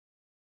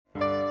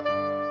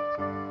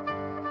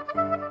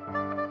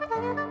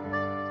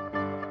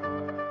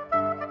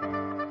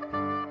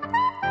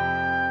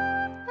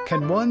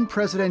Can one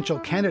presidential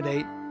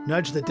candidate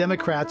nudge the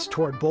Democrats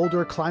toward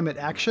bolder climate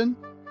action,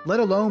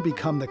 let alone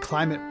become the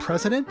climate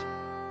president?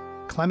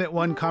 Climate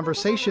One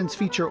conversations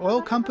feature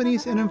oil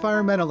companies and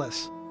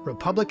environmentalists,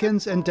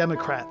 Republicans and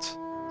Democrats.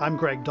 I'm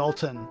Greg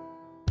Dalton.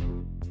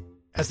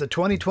 As the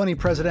 2020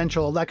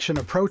 presidential election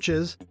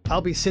approaches, I'll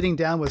be sitting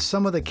down with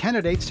some of the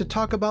candidates to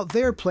talk about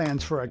their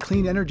plans for a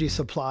clean energy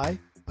supply,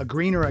 a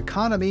greener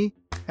economy,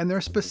 and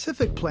their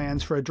specific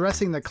plans for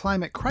addressing the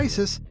climate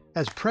crisis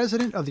as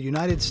President of the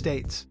United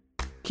States.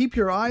 Keep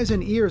your eyes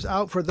and ears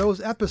out for those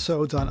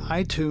episodes on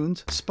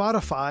iTunes,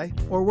 Spotify,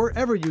 or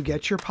wherever you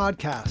get your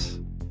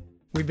podcasts.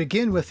 We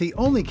begin with the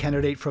only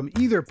candidate from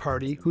either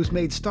party who's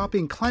made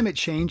stopping climate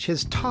change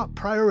his top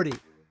priority.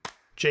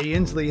 Jay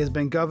Inslee has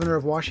been governor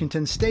of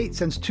Washington State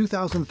since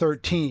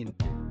 2013.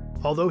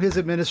 Although his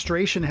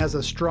administration has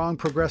a strong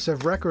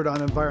progressive record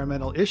on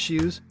environmental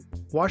issues,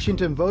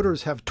 Washington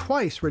voters have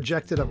twice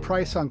rejected a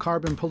price on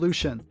carbon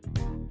pollution.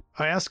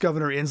 I asked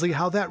Governor Inslee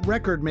how that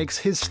record makes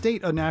his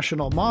state a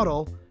national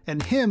model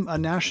and him a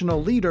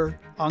national leader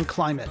on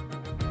climate.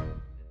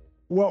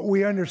 What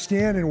we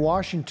understand in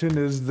Washington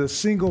is the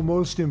single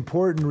most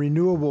important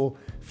renewable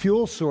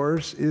fuel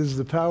source is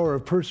the power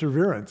of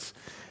perseverance.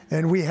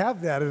 And we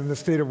have that in the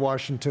state of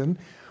Washington.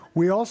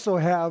 We also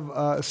have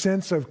a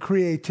sense of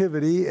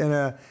creativity and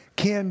a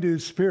can-do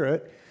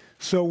spirit.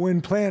 So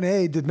when Plan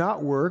A did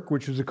not work,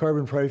 which was a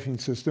carbon pricing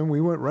system, we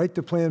went right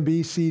to Plan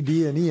B, C,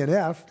 D, and E, and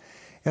F.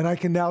 And I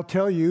can now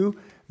tell you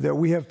that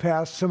we have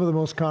passed some of the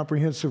most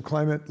comprehensive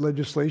climate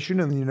legislation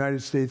in the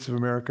United States of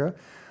America.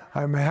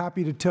 I'm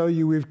happy to tell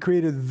you we've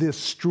created the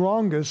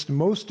strongest,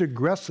 most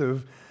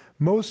aggressive,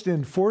 most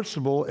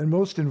enforceable, and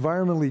most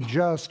environmentally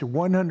just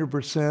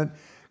 100%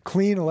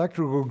 clean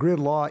electrical grid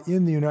law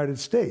in the United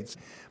States.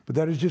 But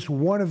that is just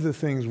one of the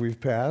things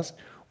we've passed.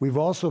 We've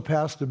also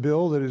passed a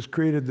bill that has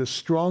created the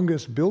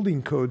strongest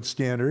building code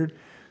standard,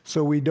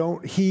 so we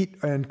don't heat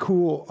and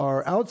cool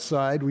our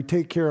outside, we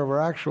take care of our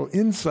actual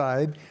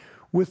inside,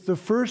 with the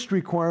first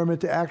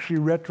requirement to actually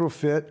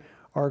retrofit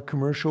our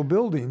commercial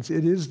buildings.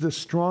 It is the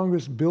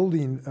strongest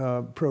building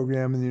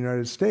program in the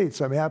United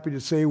States. I'm happy to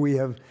say we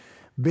have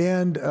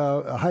banned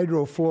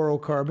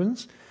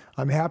hydrofluorocarbons.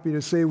 I'm happy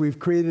to say we've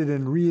created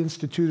and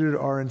reinstituted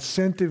our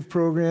incentive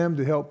program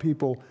to help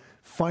people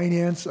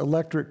finance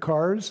electric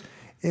cars.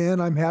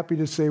 And I'm happy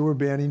to say we're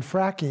banning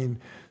fracking.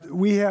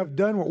 We have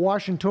done what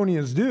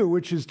Washingtonians do,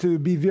 which is to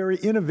be very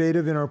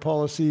innovative in our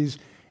policies,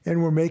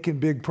 and we're making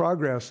big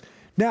progress.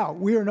 Now,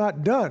 we are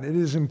not done. It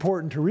is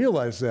important to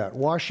realize that.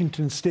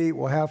 Washington State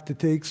will have to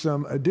take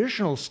some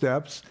additional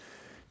steps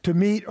to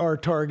meet our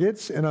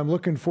targets, and I'm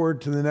looking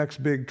forward to the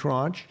next big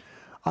tranche.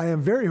 I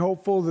am very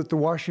hopeful that the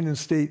Washington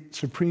State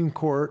Supreme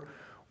Court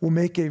will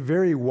make a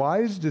very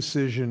wise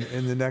decision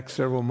in the next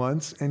several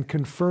months and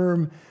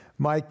confirm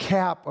my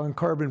cap on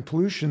carbon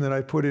pollution that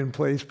I put in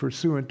place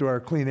pursuant to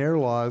our clean air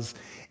laws.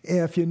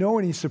 And if you know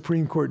any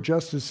Supreme Court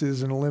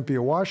justices in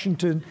Olympia,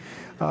 Washington,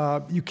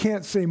 you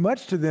can't say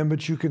much to them,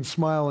 but you can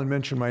smile and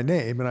mention my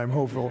name, and I'm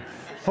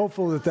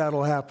hopeful that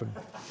that'll happen.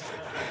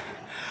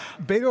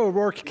 Beto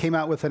O'Rourke came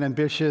out with an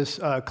ambitious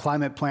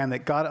climate plan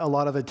that got a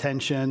lot of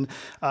attention.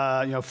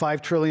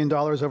 $5 trillion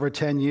over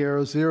 10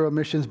 years, zero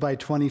emissions by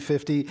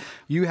 2050.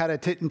 You had a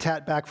tit and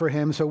tat back for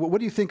him. So what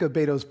do you think of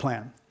Beto's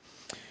plan?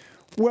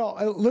 Well,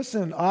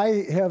 listen,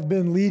 I have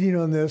been leading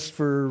on this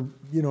for,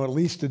 at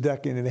least a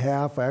decade and a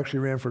half. I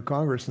actually ran for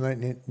Congress in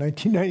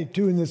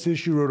 1992 in this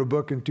issue, wrote a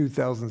book in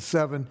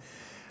 2007.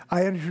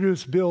 I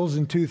introduced bills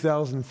in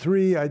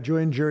 2003. I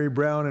joined Jerry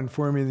Brown in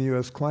forming the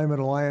U.S. Climate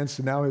Alliance,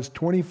 and now has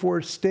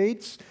 24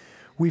 states.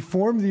 We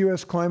formed the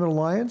U.S. Climate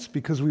Alliance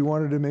because we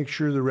wanted to make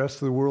sure the rest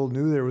of the world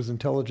knew there was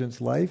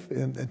intelligent life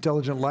in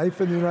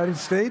the United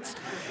States,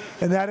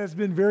 and that has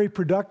been very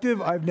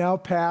productive. I've now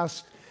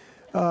passed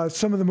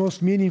some of the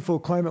most meaningful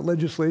climate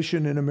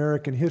legislation in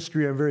American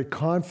history. I'm very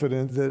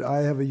confident that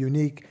I have a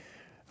unique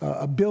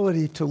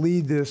ability to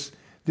lead this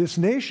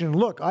nation.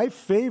 Look, I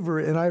favor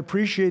and I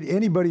appreciate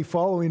anybody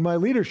following my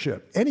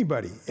leadership,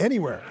 anybody,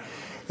 anywhere.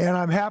 And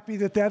I'm happy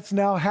that that's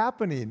now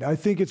happening. I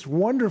think it's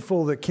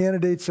wonderful that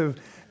candidates have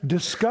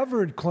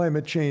discovered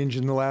climate change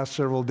in the last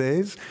several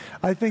days.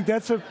 I think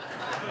that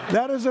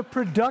is a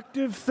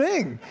productive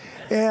thing.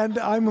 And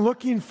I'm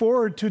looking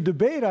forward to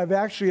debate. I've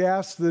actually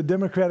asked the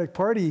Democratic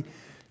Party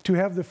to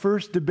have the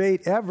first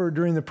debate ever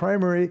during the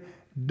primary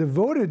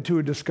devoted to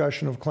a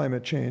discussion of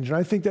climate change. And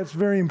I think that's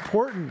very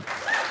important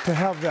to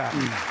have that.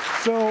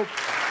 So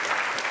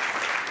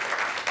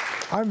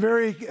I'm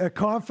very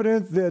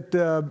confident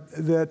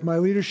that my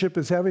leadership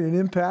is having an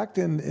impact,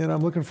 and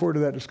I'm looking forward to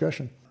that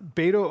discussion.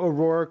 Beto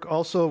O'Rourke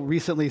also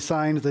recently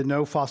signed the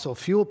No Fossil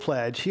Fuel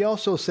Pledge. He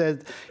also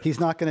said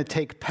he's not going to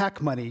take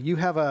PAC money. You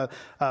have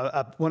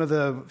one of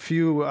the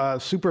few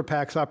super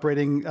PACs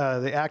operating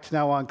the act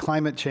now on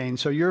climate change.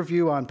 So your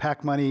view on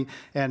PAC money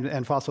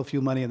and fossil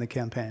fuel money in the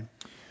campaign?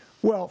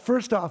 Well,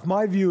 first off,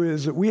 my view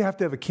is that we have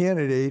to have a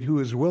candidate who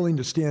is willing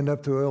to stand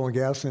up to the oil and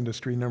gas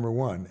industry, number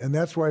one. And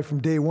that's why from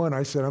day one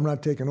I said I'm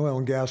not taking oil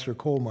and gas or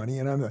coal money,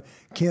 and I'm the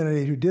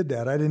candidate who did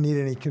that. I didn't need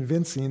any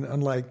convincing,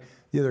 unlike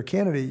the other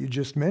candidate you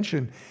just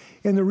mentioned.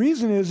 And the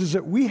reason is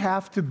that we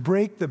have to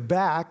break the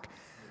back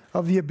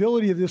of the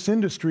ability of this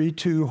industry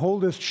to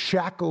hold us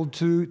shackled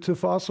to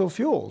fossil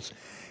fuels.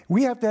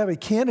 We have to have a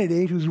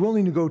candidate who's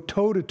willing to go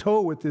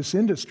toe-to-toe with this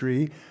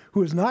industry,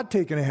 who has not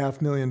taken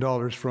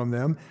 $500,000 from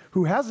them,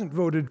 who hasn't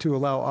voted to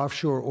allow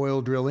offshore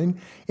oil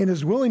drilling, and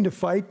is willing to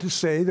fight to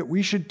say that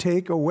we should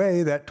take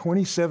away that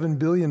 $27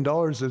 billion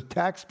of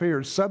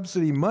taxpayer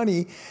subsidy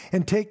money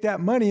and take that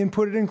money and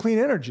put it in clean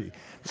energy.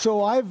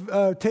 So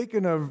I've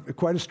taken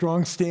quite a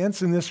strong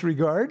stance in this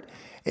regard.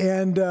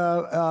 And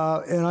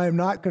I am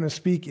not going to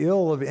speak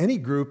ill of any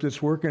group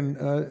that's working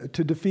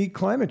to defeat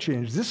climate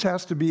change. This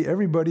has to be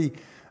everybody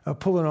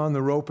pulling on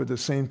the rope at the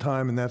same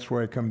time, and that's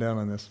where I come down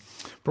on this.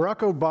 Barack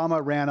Obama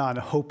ran on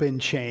hope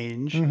and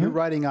change. Mm-hmm. You're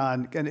writing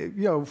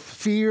on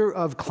fear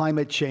of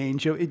climate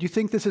change. Do you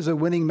think this is a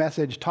winning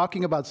message,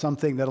 talking about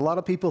something that a lot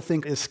of people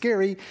think is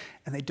scary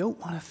and they don't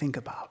want to think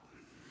about?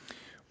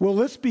 Well,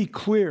 let's be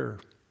clear.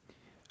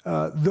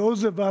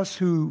 Those of us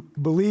who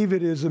believe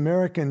it is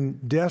American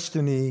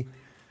destiny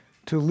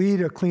to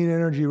lead a clean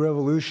energy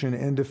revolution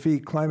and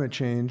defeat climate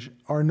change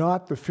are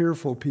not the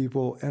fearful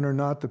people and are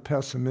not the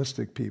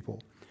pessimistic people.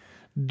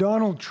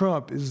 Donald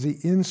Trump is the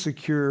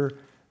insecure,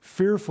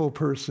 fearful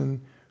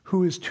person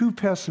who is too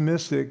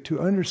pessimistic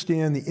to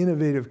understand the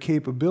innovative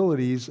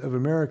capabilities of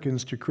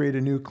Americans to create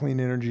a new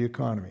clean energy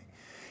economy.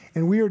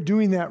 And we are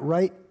doing that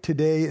right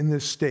today in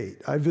this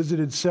state. I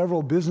visited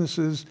several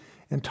businesses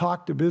and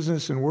talked to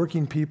business and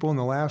working people in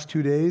the last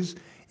 2 days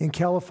in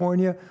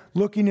California,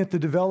 looking at the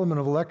development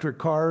of electric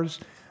cars.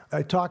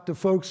 I talked to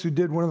folks who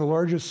did one of the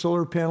largest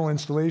solar panel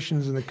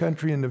installations in the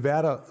country in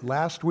Nevada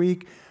last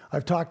week.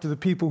 I've talked to the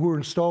people who are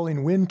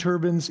installing wind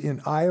turbines in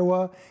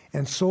Iowa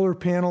and solar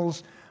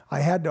panels.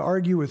 I had to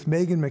argue with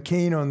Meghan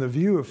McCain on The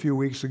View a few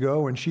weeks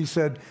ago, and she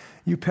said,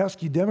 "You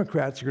pesky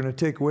Democrats are going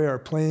to take away our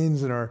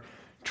planes and our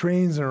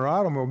trains and our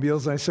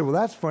automobiles." And I said, well,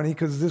 that's funny,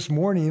 because this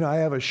morning I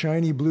have a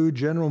shiny blue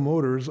General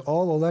Motors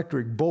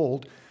all-electric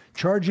Bolt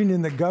charging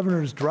in the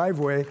governor's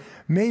driveway,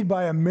 made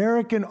by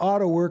American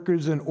auto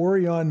workers in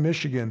Orion,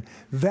 Michigan.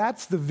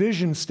 That's the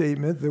vision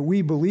statement that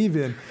we believe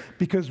in,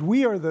 because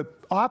we are the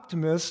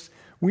optimists,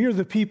 we are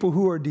the people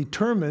who are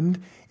determined,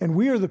 and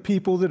we are the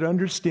people that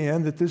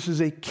understand that this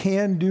is a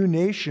can-do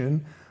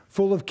nation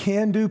full of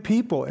can-do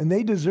people, and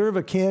they deserve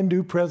a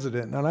can-do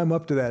president, and I'm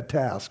up to that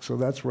task, so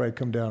that's where I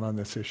come down on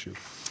this issue.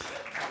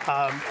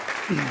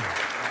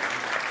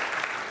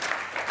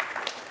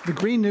 The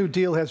Green New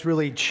Deal has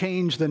really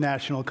changed the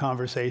national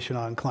conversation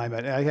on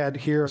climate. I had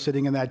here,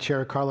 sitting in that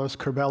chair, Carlos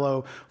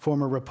Curbelo,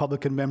 former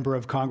Republican member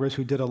of Congress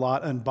who did a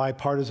lot on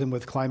bipartisan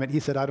with climate. He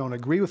said, I don't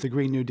agree with the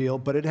Green New Deal,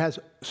 but it has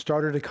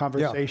started a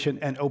conversation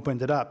and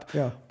opened it up.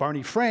 Yeah.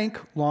 Barney Frank,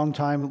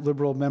 longtime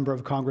liberal member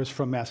of Congress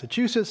from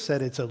Massachusetts,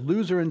 said it's a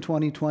loser in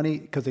 2020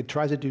 because it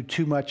tries to do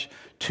too much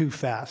too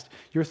fast.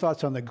 Your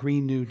thoughts on the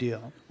Green New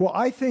Deal? Well,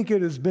 I think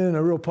it has been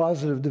a real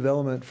positive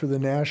development for the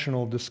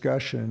national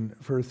discussion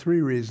for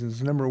 3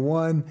 reasons. Number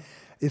one,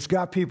 it's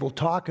got people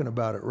talking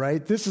about it,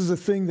 right? This is a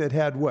thing that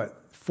had,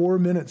 4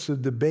 minutes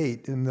of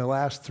debate in the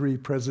last 3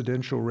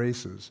 presidential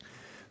races.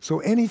 So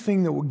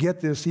anything that will get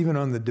this even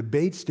on the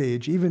debate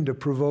stage, even to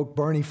provoke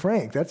Barney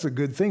Frank, that's a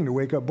good thing to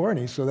wake up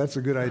Barney, so that's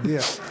a good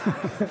idea.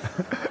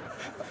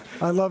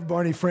 I love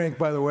Barney Frank,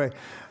 by the way.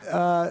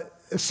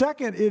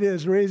 Second, it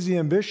has raised the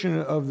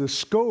ambition of the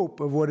scope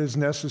of what is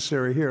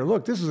necessary here.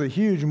 Look, this is a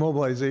huge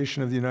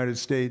mobilization of the United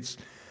States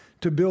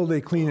to build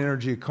a clean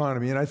energy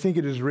economy, and I think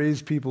it has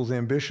raised people's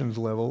ambitions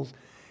levels.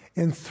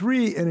 And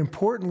 3, and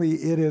importantly,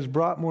 it has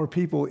brought more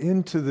people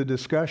into the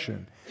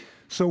discussion.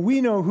 So we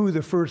know who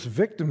the first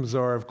victims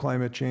are of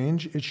climate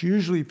change. It's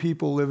usually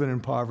people living in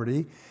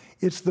poverty.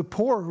 It's the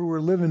poor who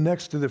are living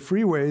next to the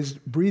freeways,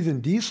 breathing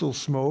diesel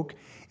smoke,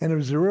 and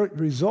as a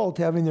result,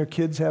 having their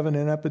kids having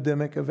an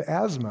epidemic of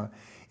asthma.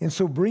 And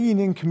so bringing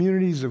in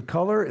communities of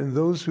color and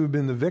those who have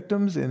been the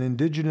victims and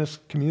indigenous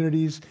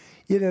communities,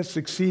 it has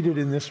succeeded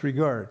in this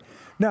regard.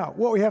 Now,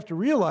 what we have to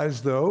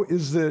realize, though,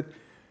 is that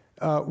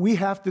we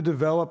have to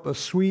develop a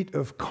suite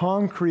of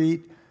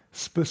concrete,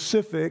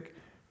 specific,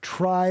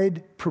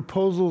 tried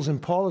proposals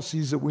and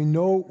policies that we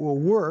know will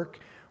work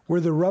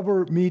where the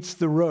rubber meets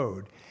the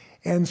road.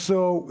 And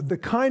so the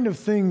kind of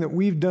thing that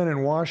we've done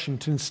in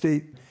Washington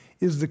State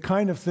is the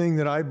kind of thing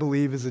that I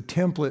believe is a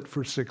template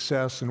for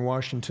success in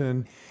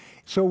Washington.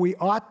 So we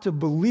ought to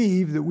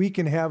believe that we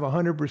can have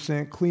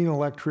 100% clean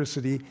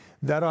electricity.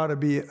 That ought to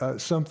be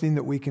something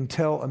that we can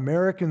tell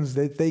Americans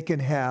that they can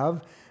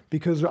have,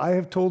 because I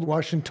have told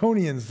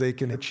Washingtonians they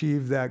can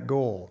achieve that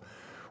goal.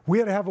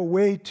 We ought to have a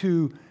way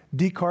to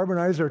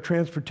decarbonize our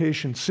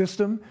transportation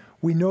system.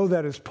 We know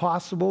that is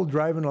possible,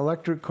 driving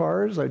electric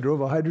cars. I drove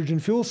a hydrogen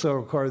fuel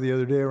cell car the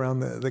other day around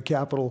the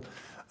Capitol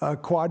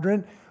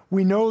quadrant.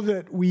 We know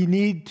that we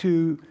need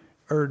to,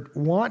 or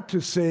want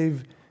to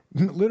save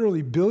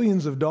literally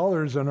billions of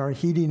dollars on our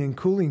heating and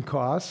cooling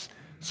costs.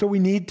 So we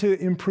need to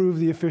improve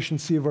the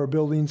efficiency of our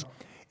buildings.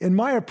 And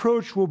my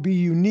approach will be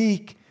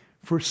unique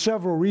for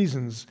several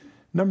reasons.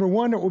 Number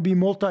one, it will be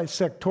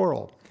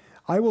multi-sectoral.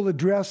 I will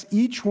address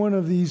each one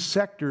of these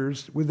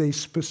sectors with a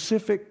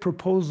specific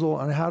proposal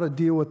on how to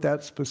deal with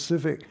that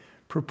specific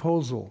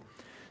proposal.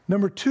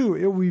 Number two,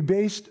 it will be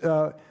based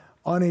on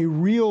a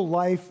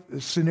real-life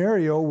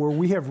scenario where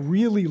we have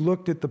really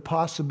looked at the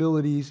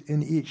possibilities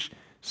in each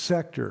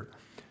sector.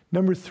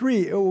 Number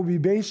three, it will be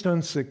based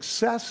on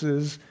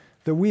successes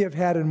that we have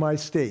had in my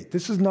state.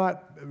 This is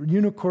not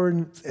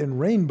unicorns and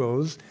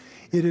rainbows.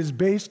 It is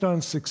based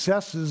on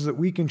successes that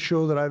we can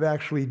show that I've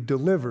actually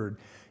delivered.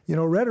 You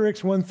know,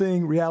 rhetoric's one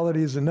thing,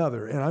 reality is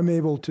another, and I'm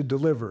able to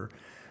deliver.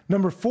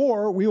 Number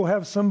four, we will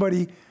have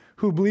somebody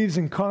who believes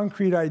in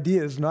concrete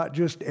ideas, not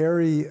just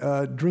airy,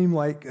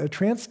 dreamlike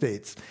trance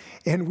states.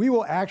 And we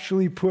will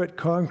actually put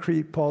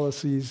concrete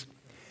policies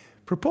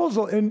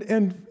proposal.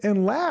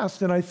 And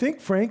last, and I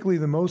think, frankly,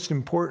 the most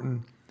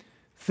important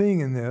thing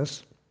in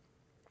this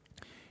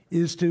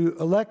is to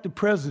elect a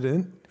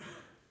president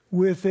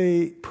with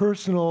a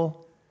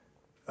personal,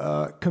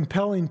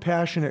 compelling,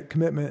 passionate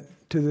commitment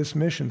to this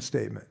mission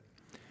statement.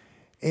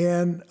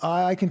 And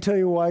I can tell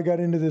you why I got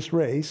into this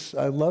race.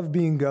 I love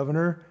being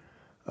governor.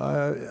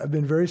 I've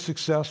been very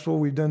successful.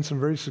 We've done some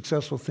very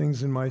successful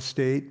things in my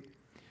state.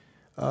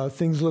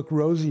 Things look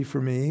rosy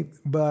for me.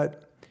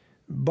 But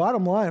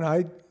bottom line,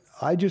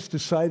 I just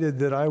decided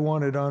that I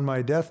wanted on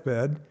my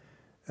deathbed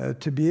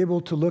to be able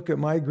to look at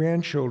my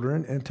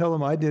grandchildren and tell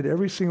them I did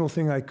every single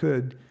thing I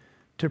could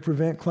to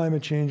prevent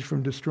climate change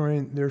from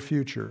destroying their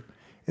future.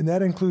 And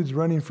that includes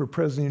running for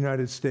President of the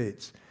United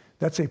States.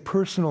 That's a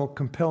personal,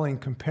 compelling,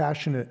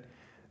 compassionate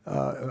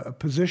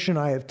position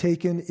I have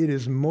taken. It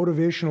is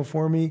motivational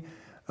for me.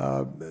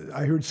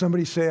 I heard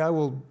somebody say, I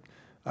will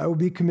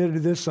be committed to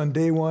this on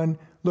day one.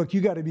 Look,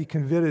 you got to be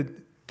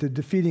committed to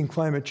defeating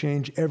climate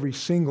change every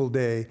single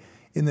day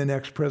in the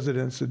next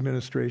president's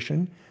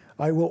administration.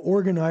 I will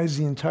organize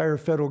the entire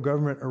federal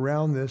government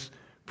around this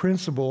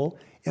principle,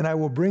 and I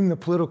will bring the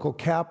political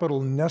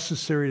capital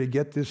necessary to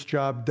get this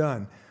job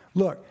done.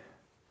 Look,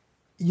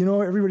 you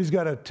know, everybody's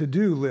got a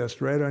to-do list,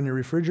 right, on your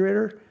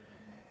refrigerator.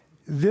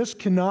 This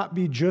cannot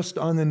be just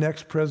on the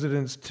next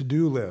president's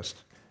to-do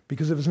list,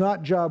 because if it's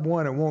not job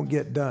one, it won't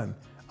get done.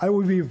 I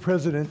will be a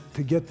president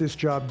to get this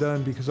job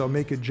done because I'll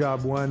make it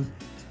job one,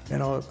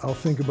 and I'll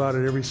think about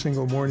it every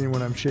single morning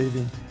when I'm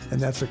shaving, and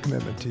that's a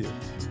commitment to you.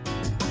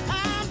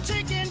 I'm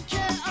taking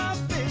care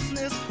of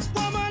business,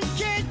 woman,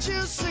 can't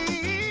you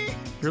see?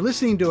 You're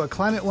listening to a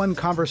Climate One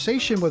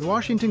conversation with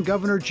Washington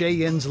Governor Jay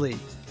Inslee.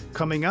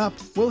 Coming up,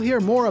 we'll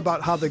hear more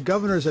about how the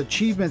governor's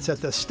achievements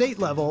at the state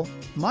level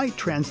might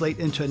translate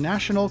into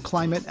national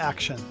climate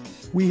action.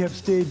 We have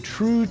stayed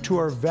true to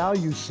our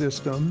value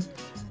system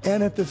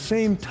and at the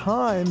same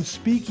time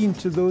speaking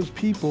to those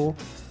people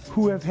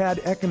who have had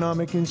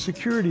economic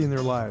insecurity in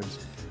their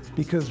lives,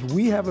 because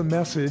we have a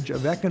message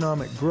of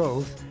economic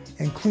growth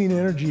and clean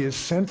energy is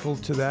central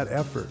to that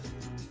effort.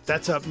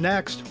 That's up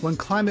next when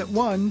Climate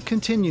One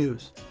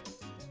continues.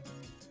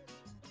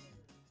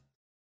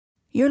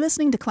 You're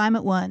listening to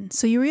Climate One,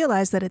 so you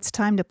realize that it's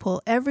time to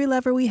pull every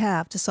lever we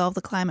have to solve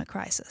the climate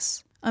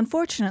crisis.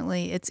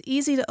 Unfortunately, it's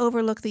easy to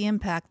overlook the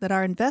impact that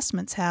our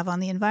investments have on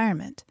the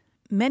environment.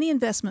 Many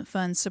investment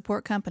funds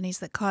support companies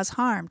that cause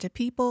harm to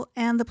people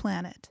and the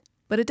planet.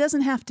 But it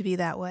doesn't have to be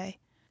that way.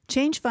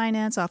 Change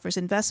Finance offers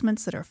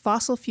investments that are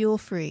fossil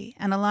fuel-free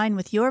and align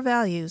with your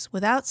values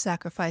without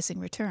sacrificing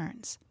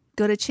returns.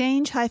 Go to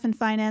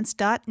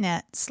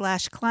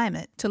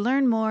change-finance.net/climate to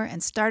learn more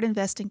and start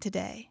investing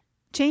today.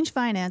 Change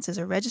Finance is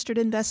a registered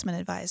investment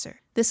advisor.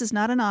 This is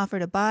not an offer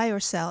to buy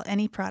or sell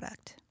any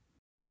product.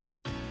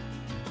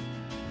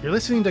 You're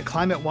listening to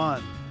Climate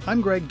One. I'm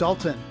Greg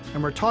Dalton,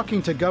 and we're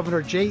talking to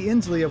Governor Jay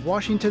Inslee of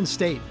Washington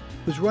State,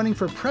 who's running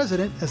for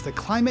president as the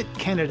climate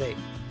candidate.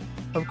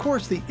 Of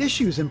course, the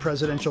issues in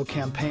presidential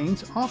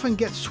campaigns often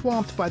get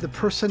swamped by the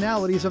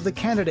personalities of the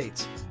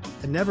candidates,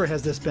 and never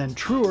has this been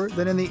truer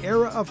than in the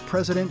era of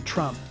President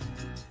Trump.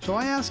 So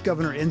I asked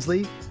Governor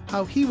Inslee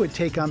how he would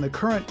take on the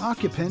current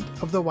occupant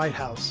of the White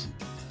House.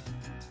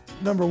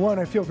 Number one,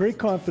 I feel very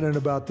confident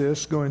about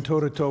this, going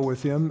toe-to-toe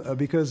with him,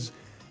 because,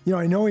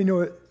 I know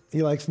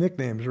he likes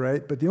nicknames,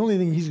 right? But the only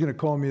thing he's going to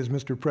call me is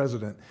Mr.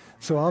 President.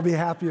 So I'll be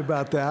happy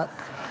about that.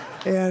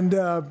 And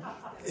I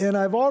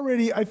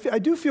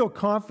do feel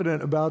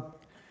confident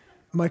about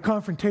my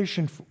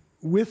confrontation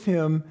with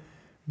him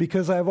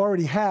because I've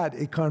already had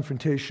a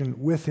confrontation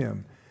with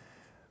him.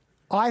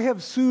 I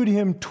have sued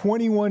him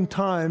 21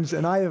 times,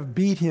 and I have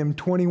beat him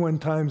 21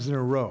 times in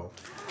a row.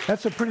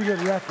 That's a pretty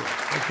good record,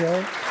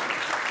 okay?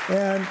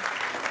 And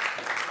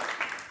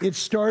it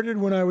started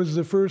when I was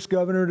the first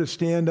governor to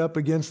stand up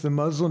against the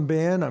Muslim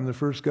ban. I'm the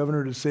first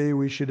governor to say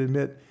we should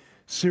admit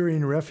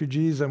Syrian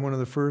refugees. I'm one of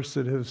the first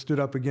that have stood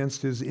up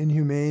against his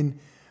inhumane,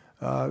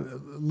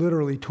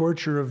 literally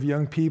torture of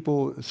young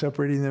people,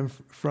 separating them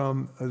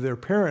from their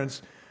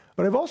parents.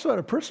 But I've also had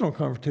a personal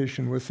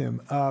confrontation with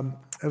him.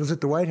 I was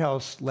at the White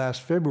House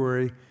last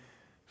February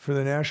for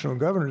the National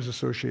Governors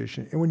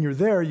Association. And when you're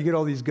there, you get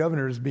all these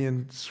governors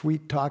being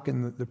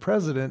sweet-talking the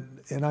president,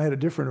 and I had a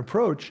different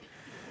approach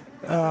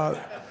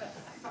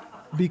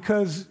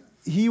because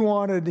he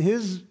wanted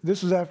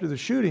this was after the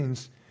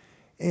shootings,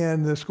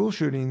 and the school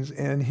shootings.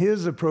 And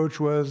his approach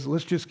was,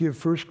 let's just give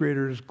first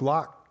graders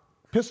Glock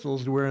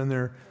pistols to wear in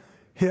their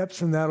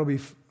hips, and that'll be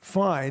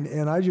fine.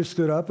 And I just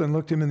stood up and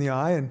looked him in the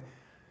eye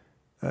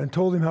and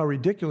told him how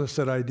ridiculous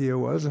that idea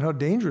was and how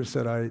dangerous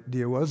that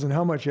idea was and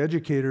how much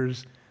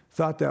educators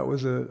thought that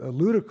was a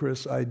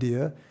ludicrous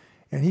idea.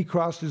 And he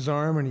crossed his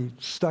arm and he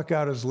stuck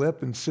out his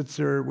lip and sits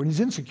there. When he's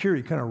insecure,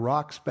 he kind of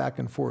rocks back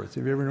and forth.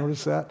 Have you ever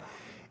noticed that?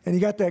 And he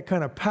got that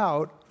kind of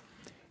pout.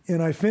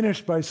 And I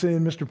finished by saying,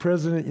 Mr.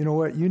 President, you know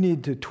what? You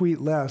need to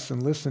tweet less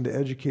and listen to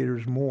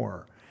educators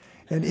more.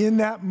 And in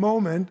that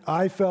moment,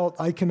 I felt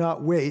I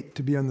cannot wait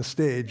to be on the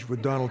stage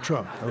with Donald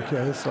Trump.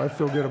 Okay, so I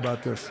feel good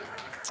about this.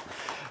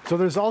 So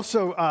there's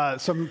also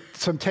some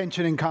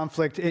tension and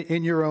conflict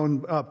in your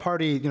own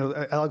party. You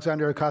know,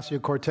 Alexandria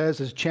Ocasio-Cortez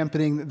is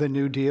championing the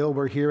New Deal.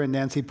 We're here in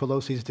Nancy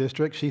Pelosi's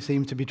district. She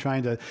seems to be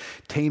trying to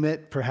tame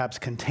it, perhaps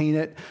contain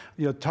it.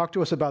 You know, talk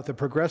to us about the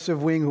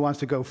progressive wing who wants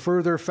to go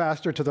further,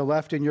 faster to the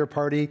left in your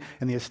party,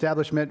 and the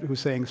establishment who's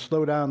saying,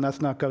 slow down,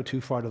 let's not go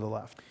too far to the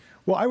left.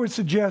 Well, I would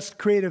suggest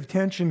creative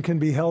tension can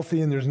be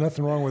healthy, and there's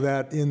nothing wrong with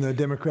that in the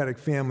Democratic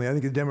family. I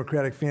think the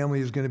Democratic family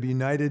is going to be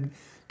united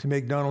to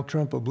make Donald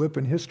Trump a blip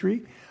in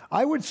history.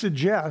 I would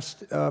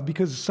suggest,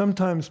 because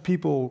sometimes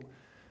people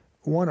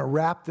want to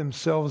wrap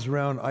themselves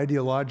around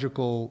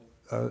ideological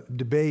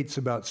debates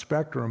about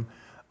spectrum,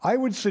 I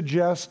would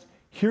suggest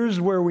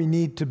here's where we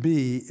need to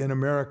be in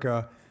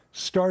America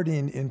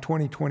starting in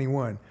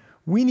 2021.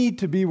 We need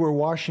to be where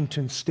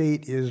Washington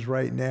State is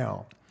right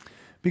now.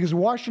 Because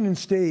Washington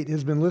State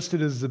has been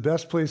listed as the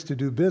best place to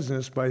do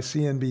business by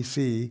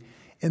CNBC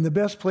and the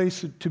best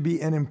place to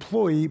be an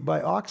employee by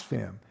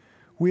Oxfam.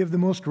 We have the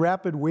most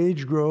rapid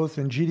wage growth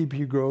and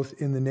GDP growth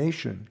in the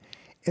nation.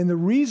 And the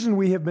reason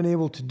we have been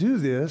able to do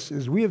this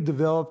is we have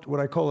developed what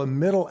I call a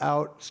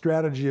middle-out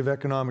strategy of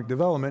economic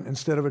development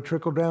instead of a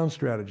trickle-down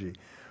strategy.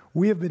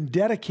 We have been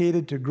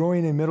dedicated to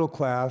growing a middle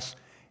class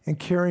and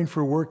caring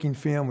for working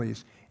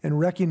families and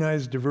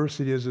recognize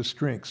diversity as a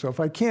strength. So if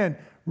I can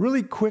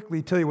really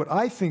quickly tell you what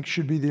I think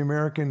should be the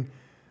American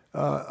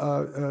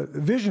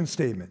vision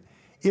statement,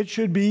 it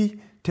should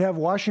be to have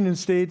Washington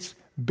State's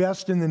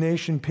best in the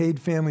nation paid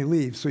family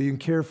leave so you can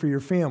care for your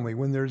family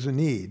when there's a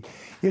need.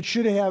 It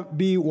should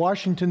be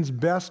Washington's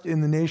best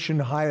in the nation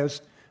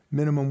highest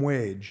minimum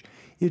wage.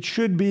 It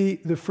should be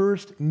the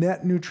first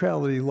net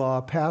neutrality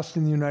law passed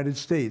in the United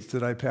States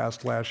that I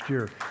passed last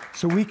year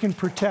so we can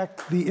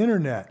protect the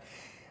internet.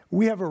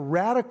 We have a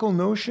radical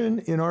notion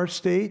in our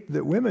state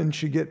that women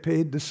should get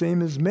paid the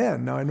same as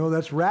men. Now, I know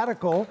that's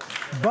radical,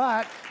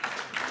 but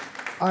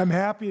I'm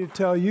happy to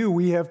tell you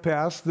we have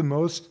passed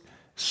the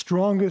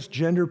strongest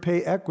gender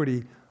pay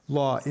equity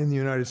law in the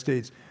United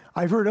States.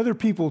 I've heard other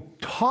people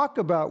talk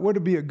about what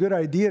would be a good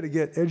idea to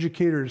get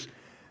educators'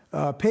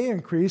 pay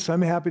increase.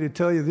 I'm happy to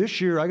tell you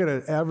this year I got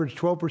an average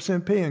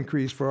 12% pay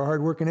increase for our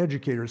hardworking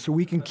educators so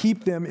we can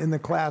keep them in the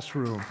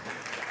classroom.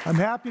 I'm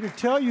happy to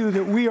tell you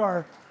that we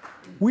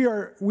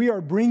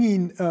are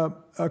bringing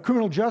a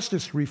criminal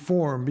justice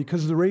reform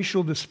because of the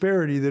racial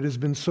disparity that has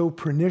been so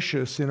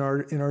pernicious in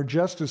our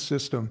justice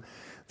system.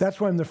 That's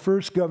why I'm the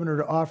first governor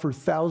to offer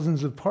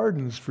thousands of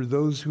pardons for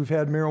those who've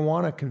had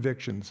marijuana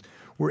convictions.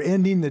 We're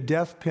ending the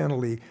death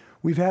penalty.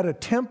 We've had a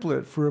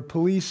template for a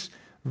police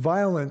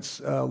violence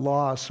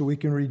law so we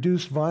can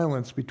reduce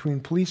violence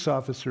between police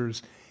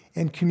officers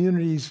and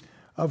communities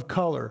of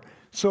color.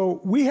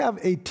 So we have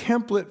a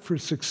template for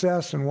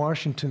success in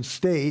Washington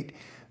State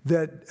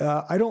that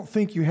I don't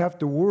think you have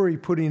to worry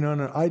putting on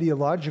an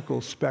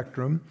ideological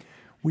spectrum.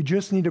 We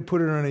just need to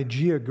put it on a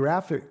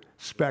geographic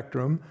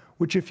spectrum,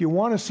 which if you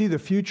want to see the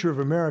future of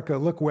America,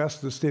 look west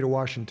of the state of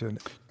Washington.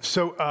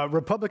 So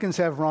Republicans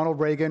have Ronald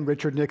Reagan,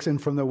 Richard Nixon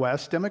from the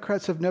West.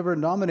 Democrats have never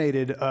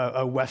nominated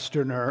a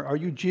Westerner. Are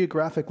you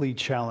geographically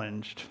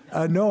challenged?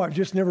 No, I've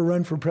just never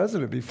run for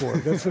president before.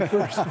 That's the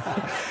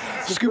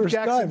first. Scoop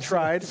Jackson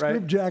tried, right?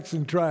 Scoop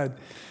Jackson tried.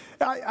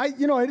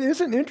 It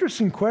is an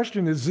interesting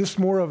question. Is this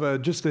more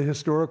of just a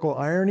historical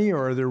irony,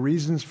 or are there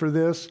reasons for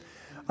this?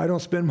 I don't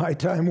spend my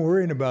time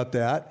worrying about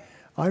that.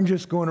 I'm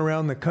just going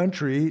around the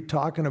country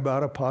talking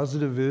about a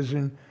positive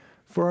vision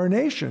for our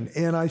nation.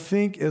 And I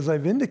think, as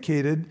I've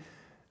indicated,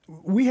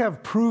 we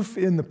have proof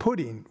in the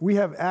pudding. We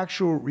have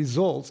actual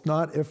results,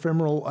 not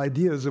ephemeral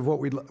ideas of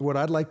what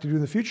I'd like to do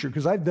in the future,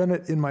 because I've done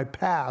it in my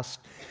past.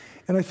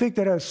 And I think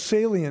that has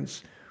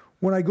salience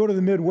when I go to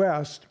the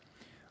Midwest.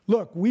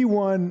 Look, we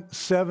won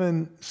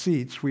 7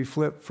 seats. We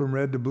flipped from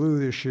red to blue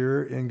this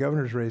year in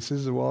governor's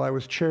races while I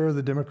was chair of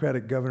the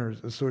Democratic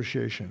Governors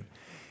Association.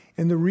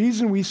 And the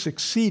reason we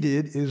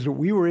succeeded is that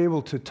we were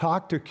able to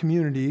talk to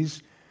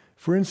communities,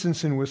 for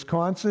instance, in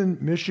Wisconsin,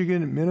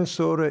 Michigan,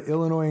 Minnesota,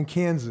 Illinois, and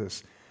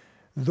Kansas.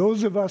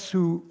 Those of us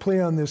who play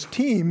on this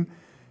team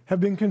have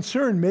been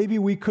concerned maybe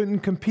we couldn't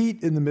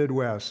compete in the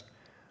Midwest.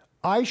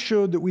 I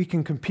showed that we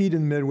can compete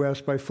in the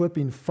Midwest by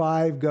flipping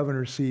 5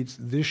 governor seats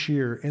this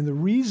year. And the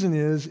reason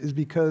is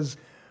because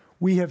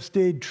we have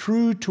stayed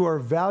true to our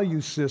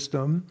value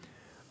system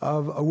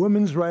of a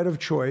woman's right of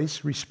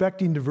choice,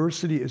 respecting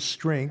diversity as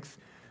strength,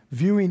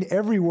 viewing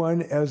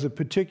everyone as a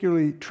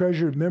particularly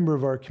treasured member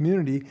of our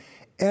community,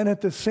 and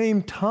at the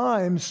same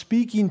time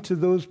speaking to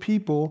those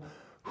people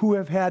who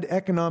have had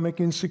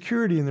economic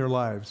insecurity in their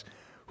lives,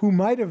 who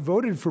might have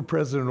voted for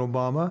President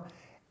Obama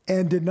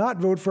and did not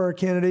vote for our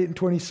candidate in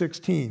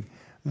 2016.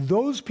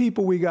 Those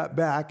people we got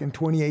back in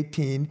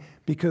 2018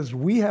 because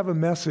we have a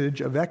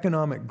message of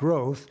economic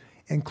growth,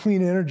 and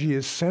clean energy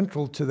is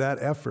central to that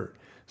effort.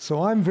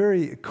 So I'm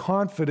very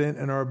confident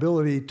in our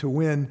ability to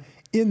win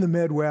in the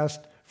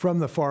Midwest from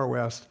the far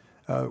West.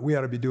 We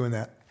ought to be doing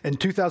that. In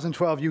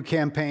 2012, you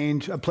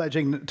campaigned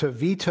pledging to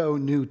veto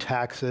new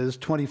taxes.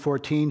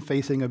 2014,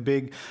 facing a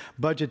big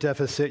budget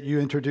deficit, you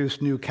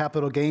introduced new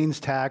capital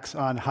gains tax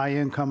on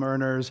high-income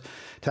earners,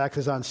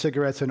 taxes on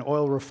cigarettes and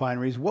oil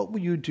refineries. What will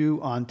you do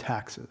on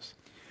taxes?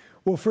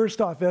 Well, first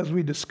off, as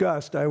we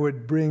discussed, I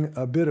would bring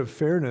a bit of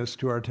fairness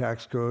to our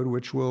tax code,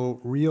 which will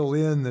reel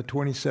in the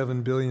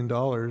 $27 billion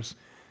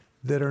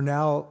that are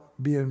now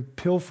being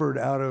pilfered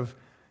out of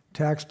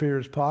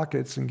taxpayers'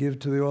 pockets and give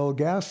to the oil and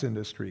gas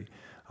industry.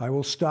 I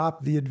will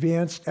stop the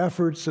advanced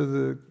efforts of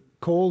the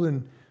coal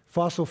and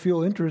fossil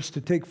fuel interests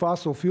to take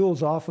fossil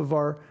fuels off of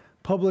our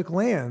public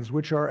lands,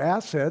 which our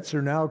assets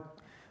are now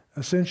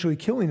essentially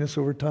killing us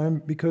over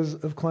time because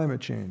of climate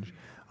change.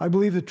 I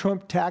believe the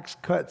Trump tax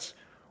cuts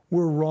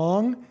were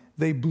wrong.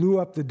 They blew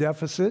up the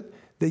deficit.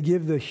 They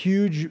give the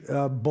huge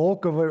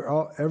bulk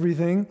of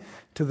everything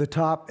to the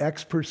top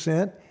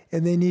X%,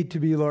 and they need to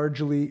be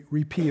largely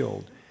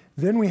repealed.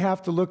 Then we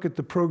have to look at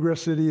the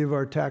progressivity of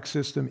our tax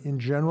system in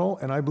general,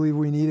 and I believe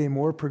we need a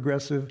more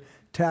progressive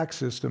tax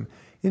system.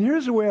 And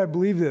here's the way I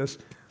believe this.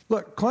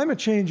 Look, climate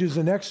change is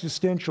an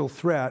existential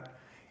threat,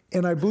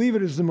 and I believe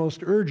it is the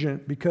most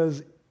urgent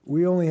because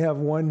we only have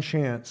one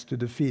chance to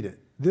defeat it.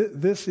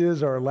 This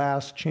is our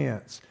last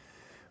chance.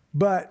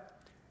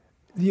 But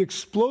the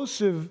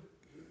explosive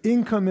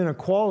income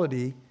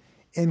inequality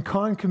and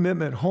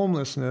concomitant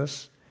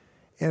homelessness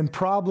and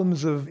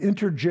problems of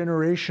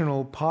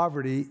intergenerational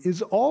poverty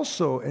is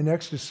also an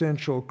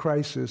existential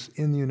crisis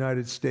in the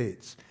United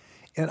States.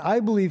 And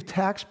I believe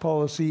tax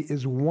policy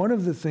is one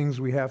of the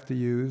things we have to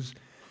use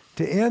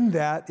to end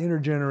that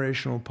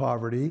intergenerational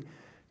poverty,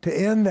 to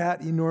end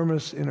that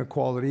enormous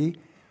inequality.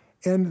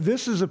 And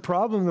this is a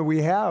problem that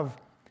we have.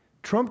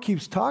 Trump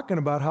keeps talking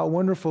about how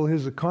wonderful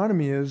his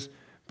economy is,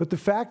 but the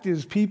fact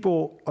is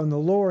people on the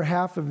lower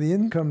half of the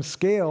income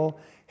scale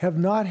have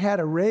not had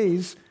a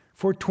raise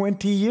for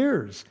 20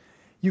 years.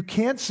 You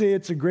can't say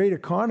it's a great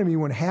economy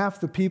when half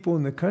the people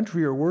in the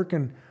country are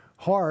working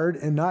hard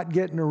and not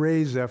getting a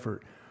raise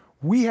effort.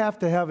 We have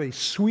to have a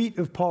suite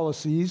of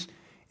policies,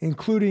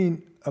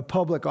 including a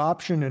public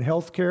option in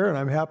health care, and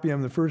I'm happy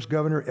I'm the first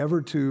governor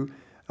ever to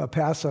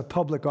pass a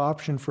public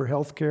option for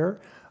health care.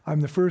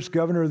 I'm the first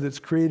governor that's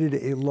created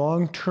a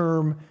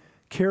long-term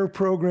care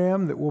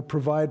program that will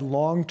provide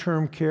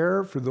long-term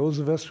care for those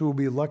of us who will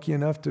be lucky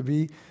enough to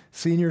be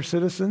senior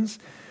citizens.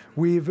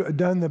 We've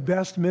done the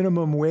best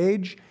minimum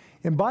wage.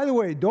 And by the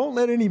way, don't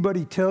let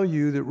anybody tell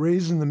you that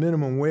raising the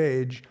minimum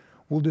wage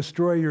will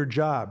destroy your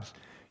jobs.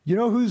 You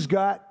know who's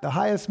got the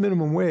highest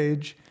minimum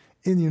wage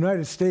in the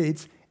United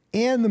States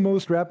and the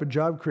most rapid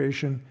job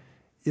creation?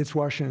 It's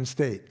Washington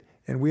State.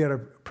 And we ought to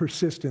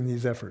persist in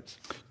these efforts.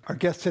 Our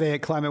guest today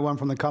at Climate One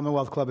from the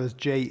Commonwealth Club is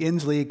Jay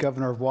Inslee,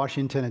 governor of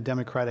Washington and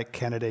Democratic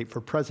candidate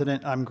for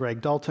president. I'm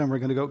Greg Dalton. We're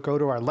going to go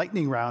to our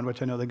lightning round,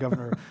 which I know the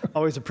governor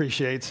always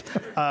appreciates.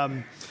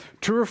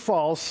 True or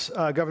false,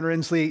 Governor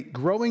Inslee,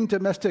 growing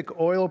domestic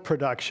oil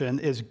production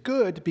is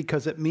good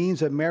because it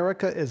means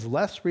America is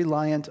less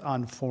reliant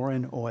on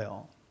foreign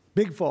oil?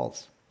 Big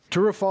false.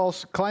 True or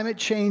false, climate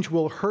change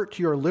will hurt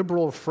your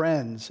liberal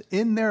friends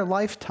in their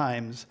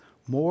lifetimes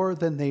more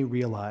than they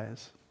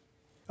realize?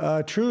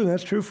 True, and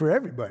that's true for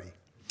everybody.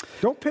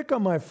 Don't pick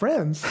on my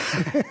friends.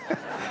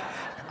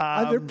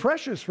 They're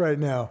precious right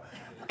now.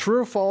 True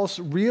or false,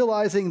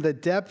 realizing the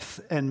depth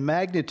and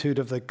magnitude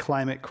of the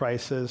climate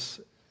crisis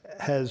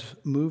has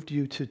moved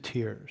you to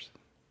tears?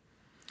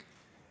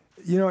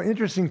 You know,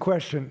 interesting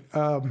question.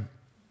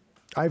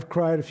 I've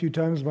cried a few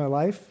times in my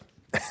life.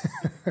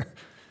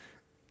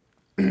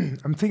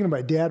 I'm thinking of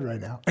my dad right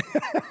now.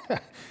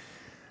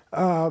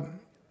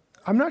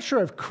 I'm not sure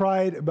I've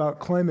cried about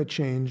climate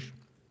change,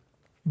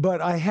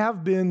 but I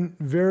have been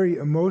very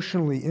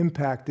emotionally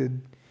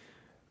impacted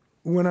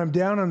when I'm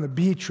down on the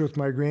beach with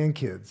my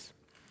grandkids.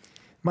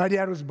 My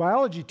dad was a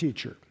biology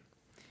teacher,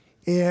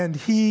 and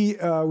he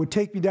would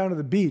take me down to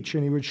the beach,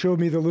 and he would show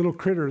me the little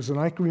critters, and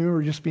I can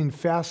remember just being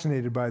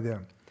fascinated by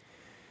them.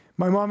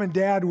 My mom and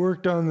dad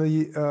worked on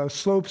the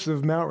slopes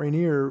of Mount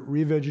Rainier,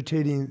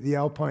 revegetating the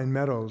alpine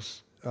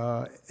meadows.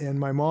 And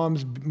my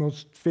mom's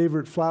most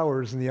favorite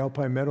flowers in the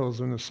alpine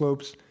meadows are on the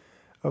slopes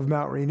of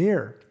Mount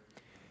Rainier.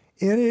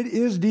 And it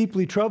is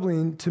deeply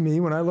troubling to me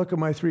when I look at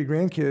my three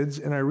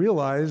grandkids and I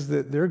realize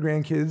that their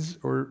grandkids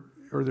or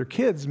their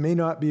kids may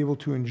not be able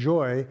to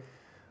enjoy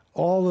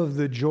all of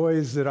the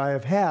joys that I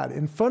have had.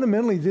 And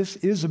fundamentally, this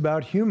is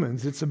about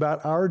humans. It's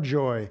about our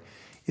joy.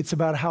 It's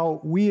about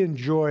how we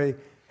enjoy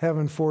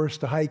having forests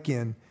to hike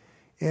in,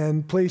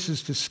 and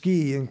places to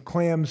ski, and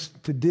clams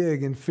to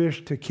dig, and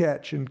fish to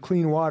catch, and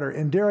clean water,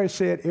 and dare I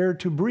say it, air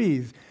to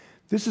breathe.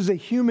 This is a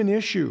human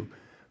issue.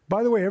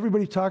 By the way,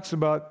 everybody talks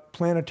about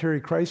planetary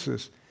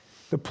crisis.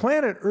 The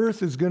planet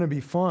Earth is going to be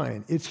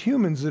fine. It's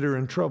humans that are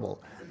in trouble,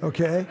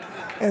 okay?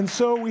 And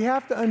so we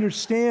have to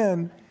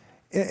understand,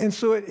 and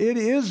so it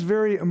is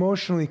very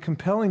emotionally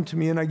compelling to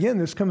me. And again,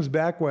 this comes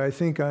back why I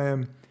think I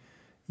am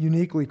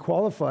uniquely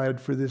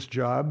qualified for this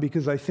job,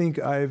 because I think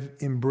I've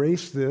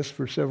embraced this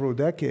for several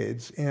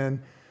decades.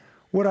 And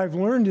what I've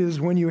learned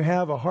is when you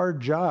have a hard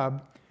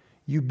job,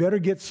 you better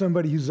get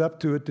somebody who's up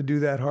to it to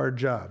do that hard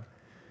job.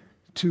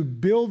 To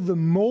build the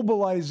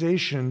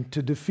mobilization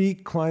to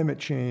defeat climate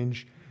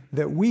change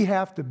that we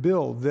have to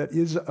build, that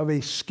is of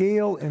a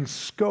scale and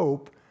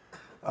scope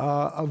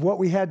of what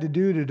we had to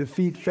do to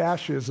defeat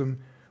fascism,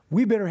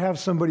 we better have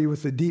somebody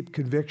with a deep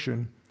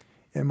conviction.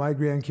 And my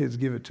grandkids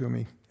give it to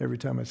me every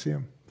time I see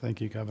them. Thank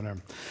you, Governor.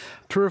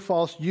 True or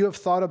false, you have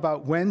thought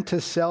about when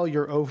to sell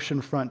your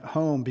oceanfront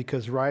home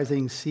because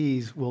rising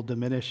seas will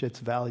diminish its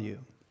value.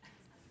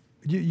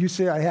 You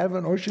say I have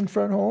an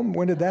oceanfront home?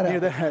 When did that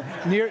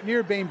happen?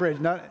 Near Bainbridge,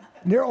 not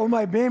near. Oh,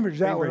 my Bainbridge,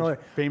 that Bainbridge, one.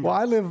 Bainbridge. Well,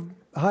 I live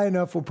high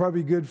enough. We'll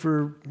probably be good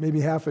for maybe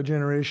half a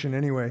generation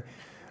anyway.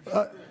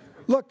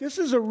 Look, this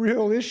is a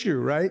real issue,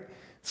 right?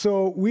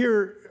 So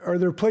are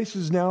there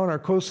places now in our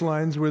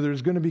coastlines where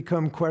there's going to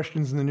become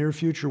questions in the near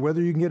future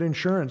whether you can get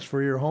insurance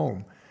for your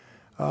home?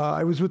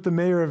 I was with the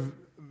mayor of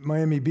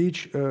Miami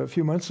Beach a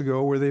few months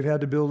ago where they've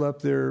had to build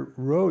up their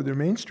road, their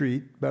main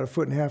street, about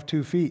 1.5 feet,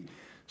 2 feet.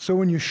 So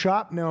when you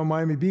shop now in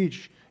Miami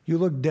Beach, you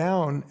look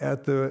down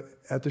at the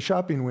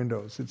shopping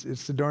windows.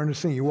 It's the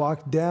darndest thing. You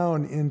walk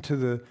down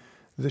into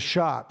the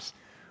shops.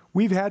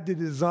 We've had to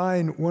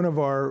design one of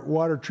our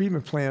water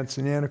treatment plants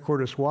in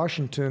Anacortes,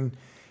 Washington.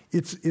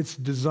 It's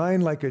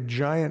designed like a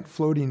giant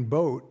floating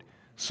boat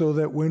so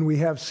that when we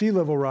have sea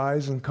level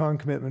rise and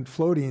concomitant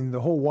floating,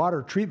 the whole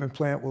water treatment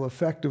plant will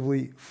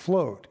effectively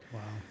float. Wow.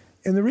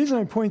 And the reason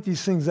I point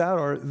these things out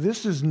are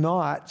this is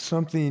not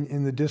something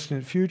in the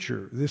distant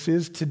future. This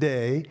is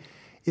today.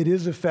 It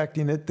is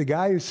affecting it. The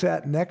guy who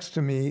sat next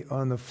to me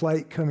on the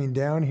flight coming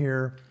down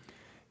here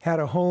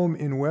had a home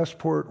in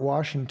Westport,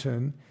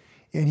 Washington,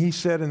 and he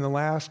said in the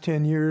last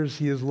 10 years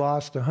he has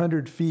lost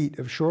 100 feet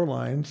of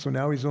shoreline, so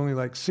now he's only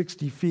like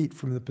 60 feet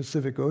from the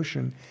Pacific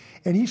Ocean.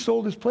 And he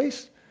sold his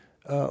place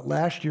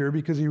last year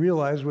because he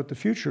realized what the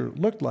future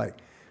looked like.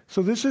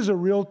 So this is a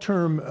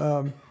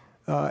real-term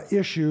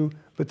issue,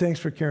 but thanks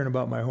for caring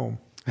about my home.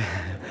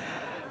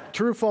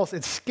 True or false,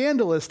 it's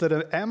scandalous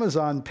that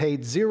Amazon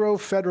paid 0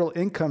 federal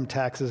income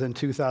taxes in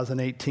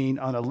 2018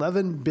 on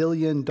 $11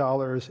 billion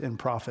in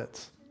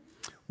profits.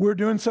 We're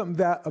doing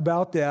something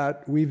about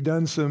that. We've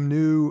done some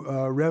new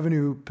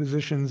revenue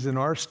positions in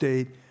our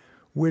state,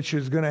 which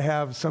is going to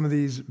have some of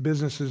these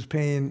businesses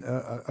paying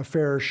a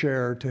fairer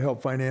share to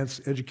help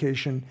finance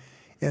education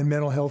and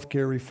mental health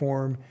care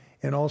reform,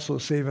 and also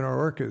saving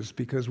our orcas,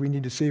 because we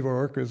need to save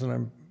our orcas, and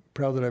I'm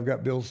proud that I've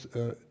got bills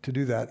to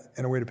do that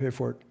and a way to pay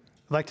for it.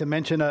 I'd like to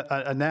mention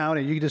a noun,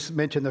 and you just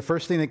mentioned the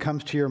first thing that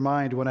comes to your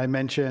mind when I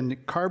mention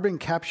carbon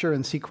capture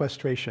and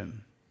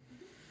sequestration.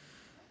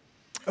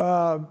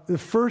 The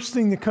first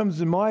thing that comes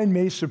to mind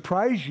may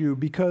surprise you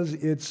because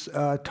it's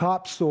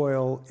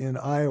topsoil in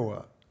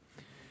Iowa.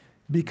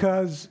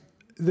 Because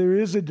there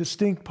is a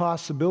distinct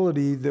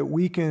possibility that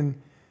we can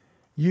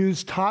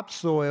use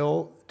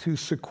topsoil to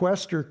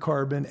sequester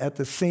carbon at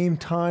the same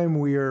time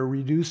we are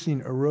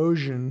reducing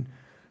erosion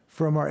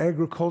from our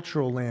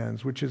agricultural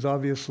lands, which is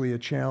obviously a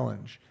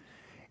challenge.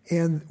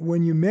 And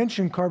when you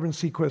mention carbon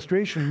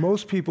sequestration,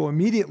 most people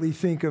immediately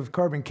think of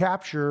carbon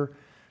capture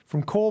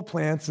from coal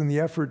plants and the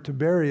effort to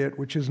bury it,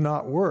 which has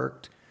not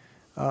worked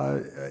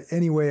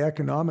anyway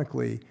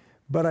economically.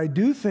 But I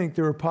do think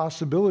there are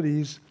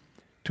possibilities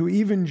to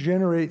even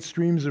generate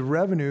streams of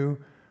revenue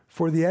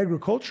for the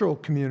agricultural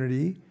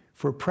community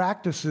for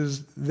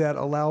practices that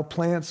allow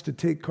plants to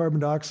take carbon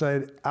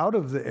dioxide out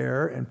of the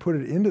air and put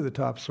it into the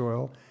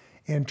topsoil,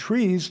 and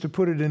trees to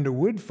put it into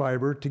wood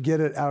fiber to get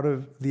it out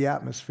of the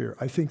atmosphere.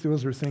 I think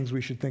those are things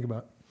we should think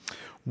about.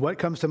 What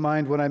comes to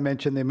mind when I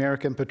mention the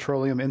American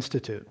Petroleum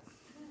Institute?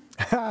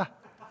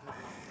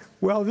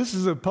 Well, this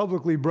is a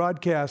publicly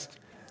broadcast.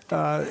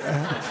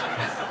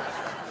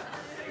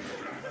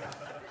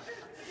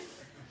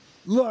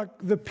 Look,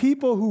 the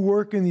people who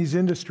work in these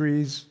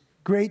industries,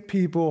 great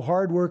people,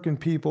 hardworking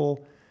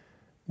people,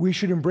 we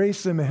should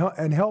embrace them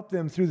and help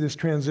them through this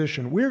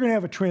transition. We're going to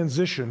have a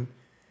transition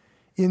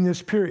in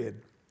this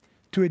period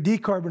to a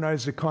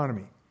decarbonized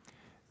economy.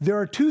 There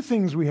are two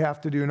things we have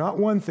to do, not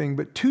one thing,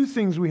 but two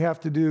things we have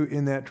to do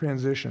in that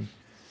transition.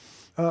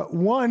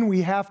 One,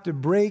 we have to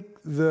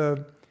break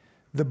the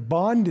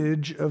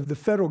bondage of the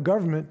federal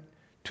government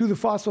to the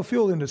fossil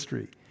fuel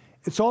industry.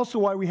 It's also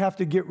why we have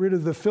to get rid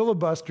of the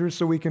filibuster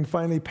so we can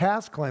finally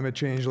pass climate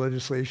change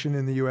legislation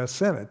in the U.S.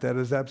 Senate. That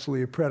is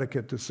absolutely a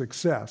predicate to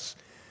success.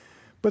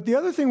 But the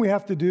other thing we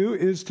have to do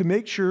is to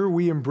make sure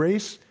we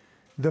embrace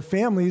the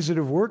families that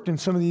have worked in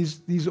some of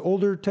these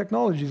older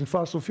technologies in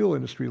fossil fuel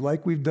industry,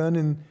 like we've done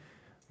in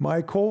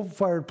my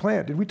coal-fired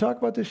plant. Did we talk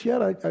about this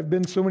yet? I've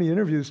been in so many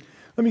interviews.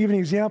 Let me give you an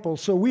example.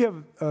 So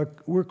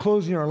we're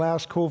closing our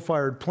last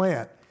coal-fired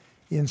plant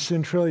in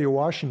Centralia,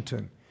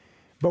 Washington.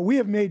 But we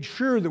have made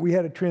sure that we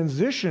had a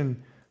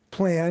transition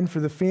plan for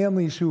the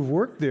families who've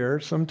worked there,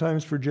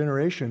 sometimes for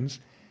generations,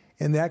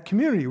 in that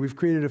community. We've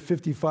created a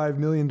 $55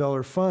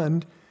 million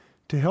fund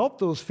to help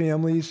those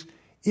families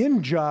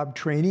in job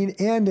training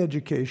and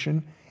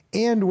education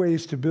and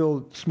ways to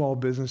build small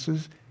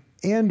businesses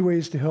and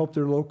ways to help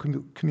their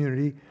local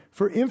community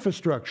for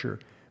infrastructure.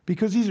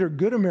 Because these are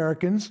good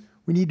Americans,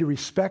 we need to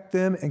respect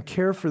them and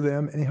care for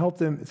them and help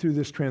them through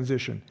this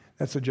transition.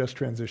 That's a just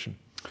transition.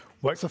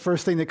 What's the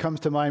first thing that comes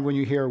to mind when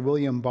you hear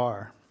William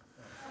Barr?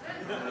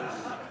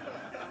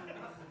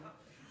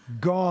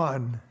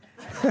 Gone.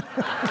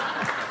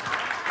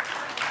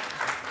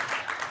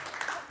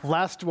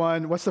 Last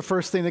one, what's the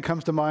first thing that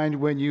comes to mind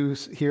when you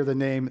hear the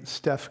name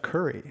Steph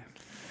Curry?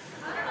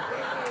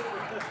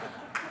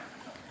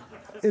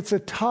 It's a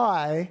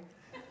tie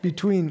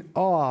between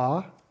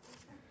awe,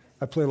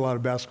 I played a lot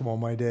of basketball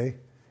in my day,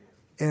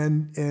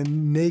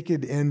 and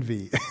naked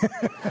envy.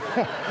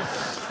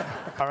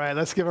 All right,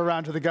 let's give a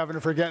round to the governor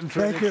for getting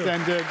through the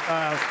extended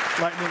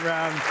lightning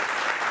round.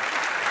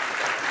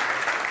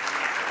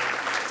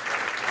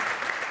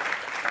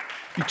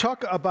 You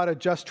talk about a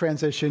just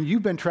transition.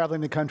 You've been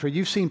traveling the country.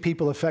 You've seen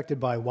people affected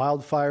by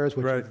wildfires,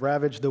 which have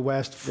ravaged the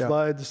West,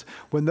 floods. Yeah.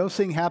 When those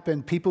things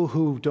happen, people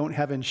who don't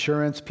have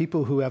insurance,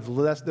 people who have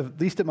the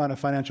least amount of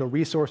financial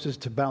resources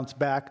to bounce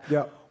back,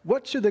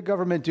 what should the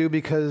government do?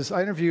 Because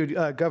I interviewed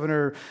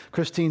Governor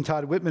Christine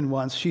Todd Whitman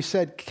once. She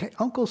said,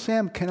 Uncle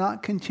Sam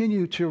cannot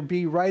continue to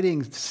be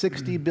writing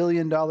 $60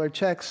 billion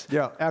checks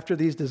after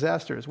these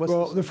disasters.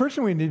 The first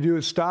thing we need to do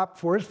is stop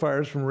forest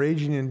fires from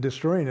raging and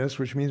destroying us,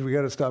 which means we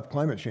got to stop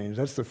climate change.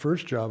 That's the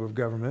first job of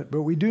government.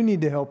 But we do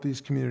need to help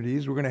these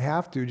communities. We're going to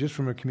have to, just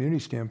from a community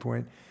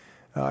standpoint.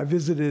 I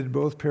visited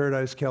both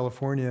Paradise,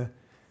 California,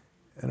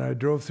 and I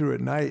drove through at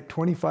night,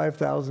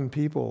 25,000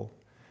 people.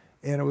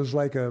 And it was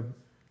like a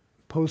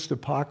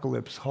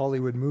post-apocalypse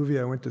Hollywood movie.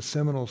 I went to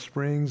Seminole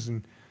Springs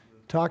and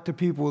talked to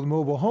people with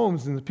mobile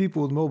homes, and the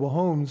people with mobile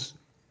homes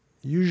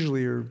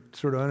usually are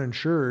sort of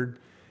uninsured,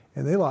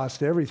 and they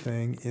lost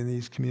everything in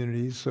these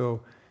communities.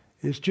 So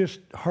it's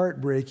just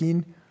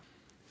heartbreaking.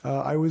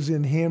 I was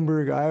in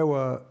Hamburg,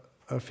 Iowa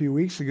a few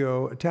weeks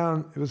ago, a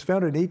town, it was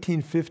founded in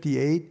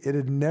 1858. It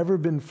had never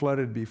been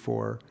flooded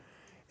before,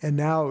 and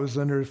now it was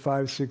under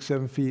 5, 6,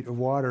 7 feet of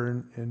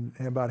water, and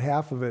about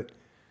half of it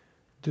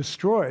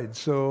destroyed.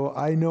 So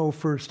I know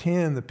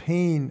firsthand the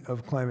pain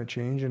of climate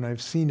change, and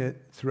I've seen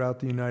it throughout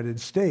the United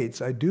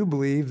States. I do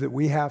believe that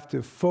we have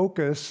to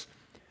focus,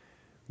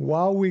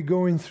 while we're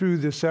going through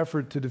this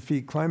effort to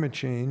defeat climate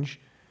change,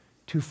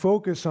 to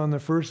focus on the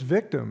first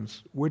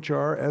victims, which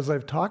are, as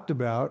I've talked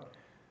about,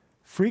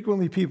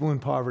 frequently people in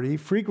poverty,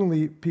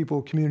 frequently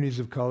people, communities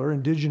of color,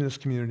 indigenous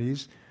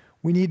communities.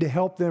 We need to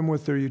help them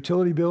with their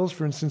utility bills.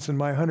 For instance, in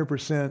my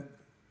 100%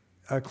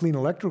 clean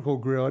electrical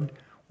grid,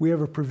 we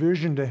have a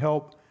provision to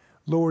help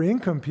lower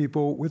income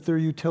people with their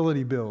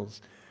utility bills.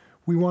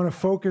 We want to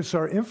focus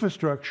our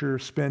infrastructure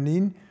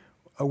spending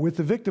with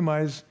the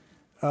victimized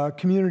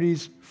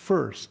communities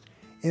first.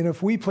 And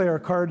if we play our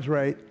cards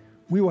right,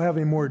 we will have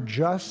a more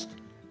just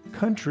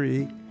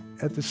country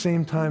at the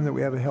same time that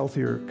we have a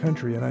healthier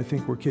country. And I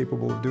think we're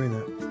capable of doing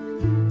that.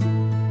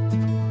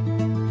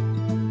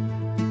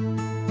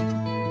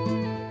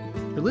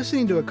 You're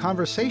listening to a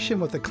conversation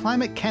with the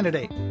climate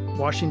candidate,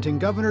 Washington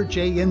Governor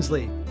Jay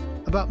Inslee,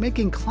 about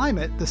making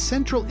climate the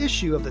central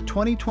issue of the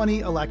 2020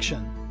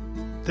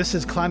 election. This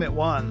is Climate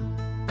One.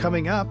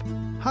 Coming up,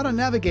 how to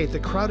navigate the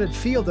crowded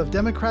field of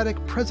Democratic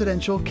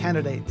presidential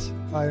candidates.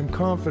 I am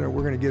confident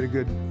we're going to get a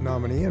good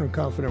nominee, and I'm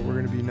confident we're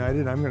going to be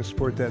united. I'm going to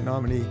support that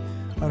nominee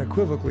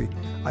unequivocally.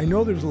 I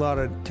know there's a lot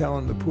of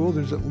talent in the pool.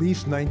 There's at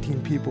least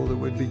 19 people that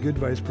would be good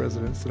vice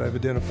presidents that I've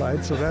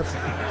identified, so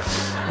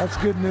that's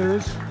good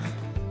news.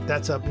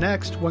 That's up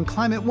next when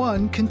Climate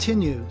One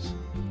continues.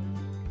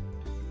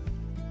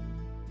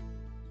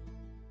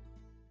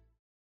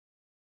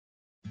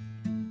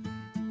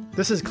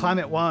 This is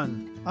Climate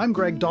One. I'm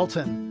Greg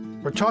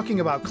Dalton. We're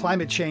talking about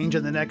climate change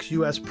and the next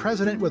U.S.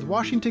 president with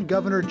Washington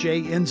Governor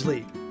Jay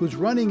Inslee, who's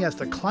running as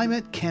the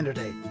climate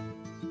candidate.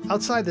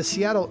 Outside the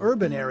Seattle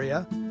urban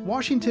area,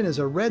 Washington is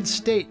a red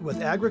state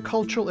with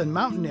agricultural and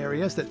mountain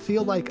areas that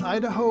feel like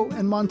Idaho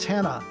and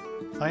Montana.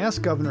 I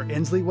asked Governor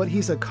Inslee what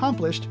he's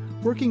accomplished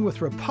working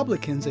with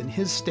Republicans in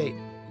his state.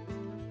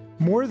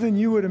 More than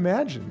you would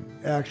imagine,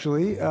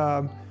 actually.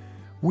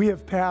 We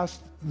have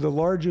passed the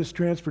largest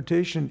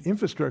transportation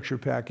infrastructure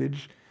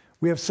package.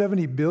 We have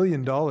 $70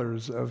 billion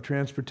of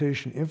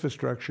transportation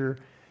infrastructure,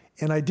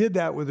 and I did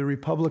that with the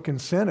Republican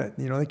Senate.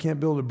 You know, they can't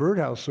build a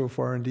birdhouse so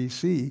far in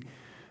D.C.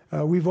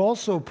 We've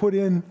also put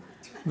in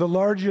the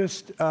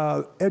largest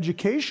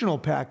educational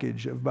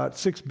package of about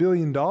 $6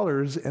 billion,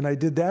 and I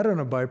did that on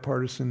a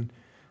bipartisan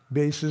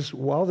basis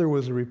while there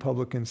was a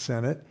Republican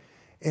Senate.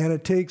 And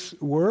it takes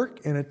work,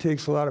 and it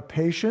takes a lot of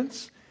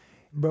patience.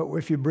 But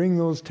if you bring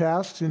those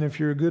tasks, and if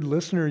you're a good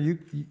listener, you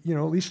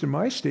know, at least in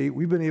my state,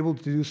 we've been able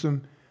to do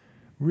some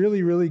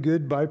really, really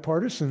good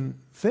bipartisan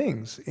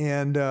things.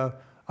 And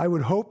I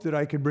would hope that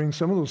I could bring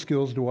some of those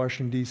skills to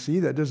Washington, D.C.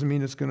 That doesn't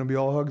mean it's going to be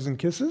all hugs and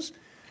kisses,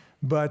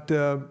 but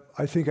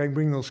I think I can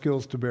bring those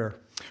skills to bear.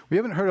 We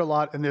haven't heard a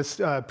lot in this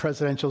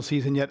presidential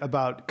season yet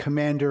about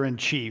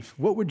commander-in-chief.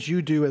 What would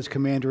you do as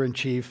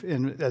commander-in-chief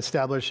and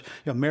establish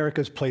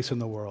America's place in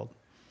the world?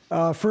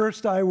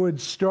 First, I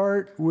would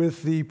start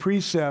with the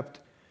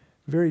precept,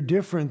 very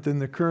different than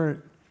the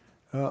current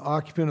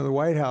occupant of the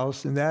White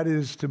House, and that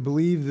is to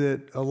believe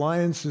that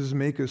alliances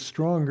make us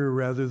stronger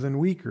rather than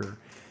weaker.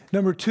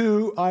 Number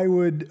two, I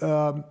would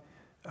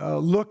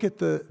look at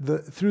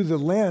through the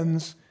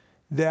lens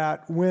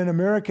that when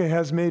America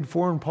has made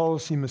foreign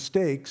policy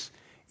mistakes,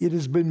 it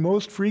has been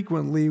most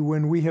frequently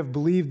when we have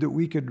believed that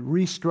we could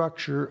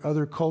restructure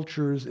other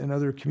cultures and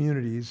other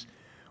communities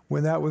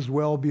when that was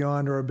well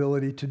beyond our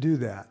ability to do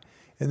that.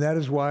 And that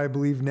is why I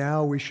believe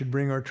now we should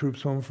bring our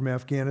troops home from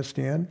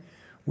Afghanistan.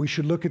 We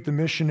should look at the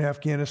mission in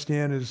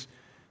Afghanistan as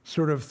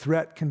sort of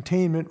threat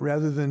containment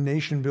rather than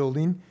nation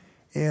building.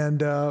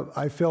 And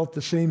I felt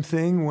the same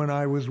thing when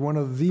I was one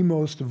of the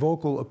most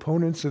vocal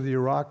opponents of the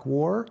Iraq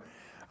War.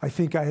 I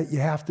think you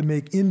have to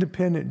make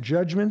independent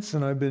judgments,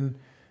 and I've been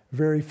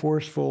very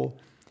forceful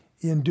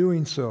in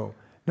doing so.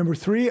 Number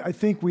three, I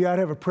think we ought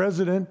to have a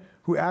president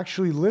who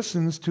actually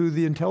listens to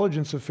the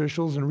intelligence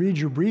officials and reads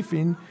your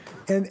briefing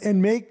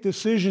and make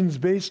decisions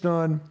based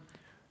on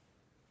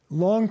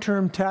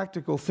long-term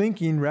tactical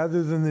thinking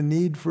rather than the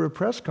need for a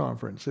press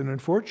conference. And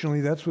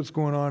unfortunately, that's what's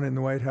going on in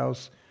the White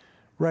House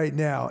right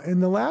now.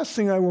 And the last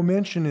thing I will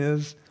mention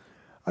is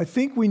I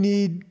think we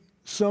need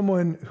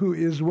someone who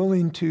is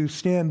willing to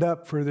stand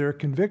up for their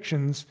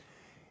convictions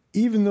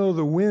even though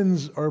the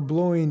winds are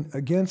blowing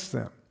against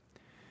them.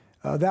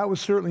 That was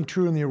certainly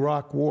true in the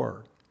Iraq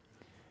War.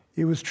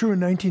 It was true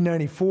in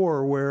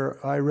 1994,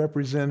 where I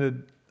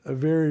represented a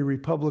very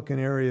Republican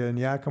area in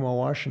Yakima,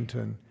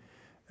 Washington,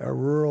 a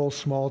rural,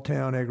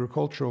 small-town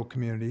agricultural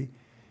community,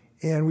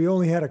 and we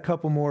only had a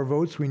couple more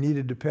votes we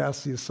needed to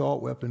pass the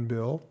assault weapon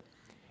bill,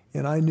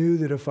 and I knew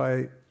that if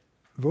I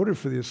voted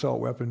for the assault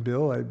weapon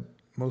bill, I'd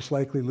most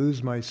likely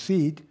lose my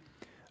seat.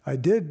 I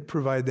did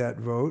provide that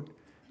vote.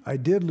 I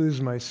did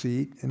lose my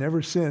seat, and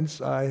ever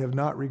since, I have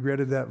not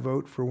regretted that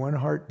vote for one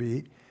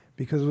heartbeat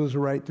because it was the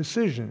right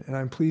decision. And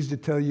I'm pleased to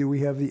tell you we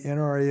have the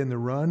NRA in the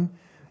run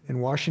in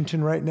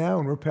Washington right now,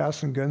 and we're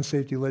passing gun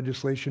safety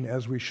legislation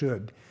as we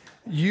should.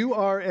 You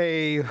are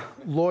a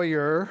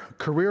lawyer,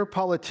 career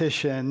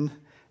politician,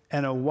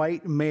 and a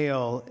white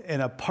male in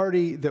a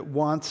party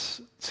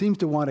that seems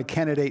to want a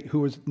candidate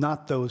who is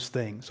not those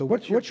things. So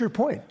what's your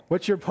point?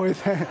 What's your point?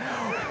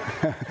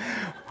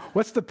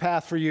 What's the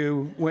path for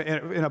you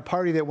in a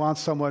party that wants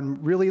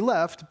someone really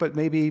left, but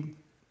maybe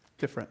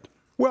different?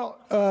 Well,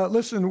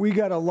 listen, we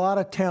got a lot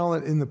of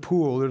talent in the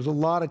pool. There's a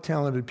lot of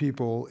talented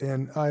people,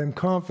 and I am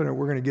confident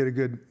we're going to get a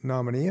good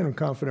nominee, and I'm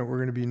confident we're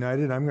going to be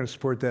united. I'm going to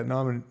support that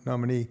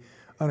nominee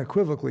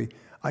unequivocally.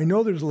 I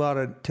know there's a lot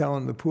of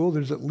talent in the pool.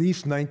 There's at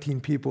least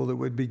 19 people that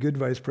would be good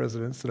vice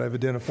presidents that I've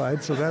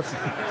identified, so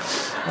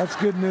that's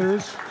good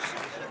news.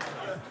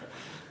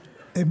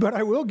 But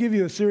I will give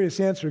you a serious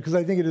answer because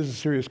I think it is a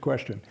serious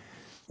question.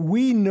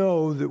 We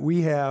know that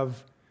we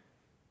have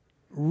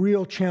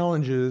real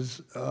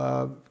challenges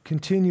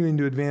continuing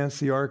to advance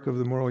the arc of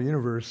the moral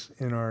universe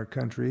in our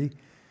country.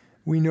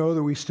 We know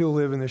that we still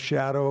live in the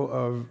shadow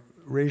of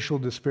racial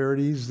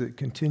disparities that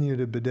continue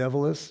to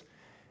bedevil us,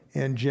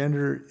 and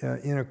gender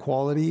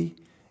inequality,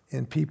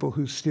 and people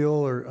who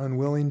still are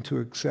unwilling to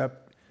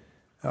accept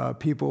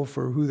people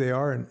for who they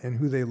are and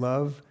who they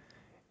love.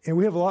 And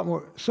we have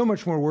so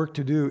much more work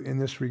to do in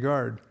this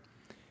regard.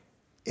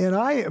 And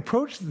I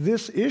approached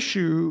this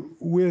issue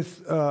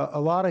with a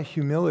lot of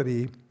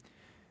humility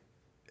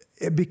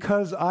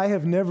because I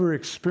have never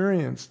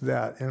experienced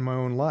that in my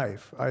own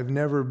life. I've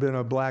never been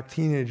a black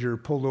teenager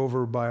pulled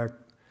over by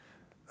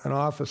an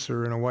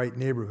officer in a white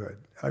neighborhood.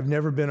 I've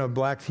never been a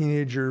black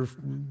teenager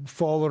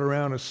followed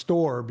around a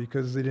store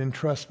because they didn't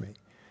trust me.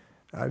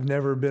 I've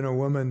never been a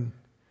woman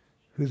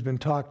who's been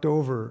talked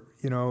over,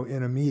 in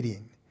a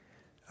meeting.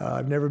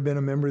 I've never been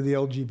a member of the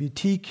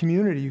LGBT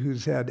community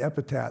who's had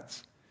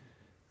epithets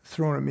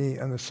thrown at me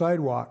on the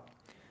sidewalk.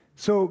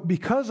 So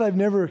because I've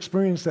never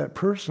experienced that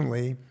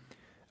personally,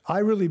 I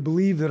really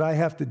believe that I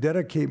have to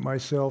dedicate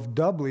myself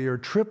doubly or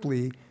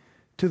triply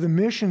to the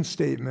mission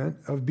statement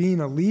of being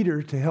a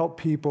leader to help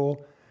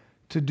people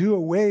to do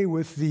away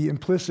with the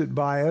implicit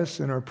bias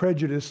and our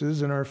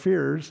prejudices and our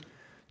fears,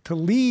 to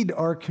lead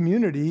our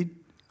community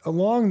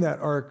along that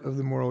arc of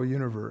the moral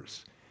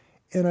universe.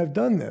 And I've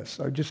done this.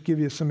 I'll just give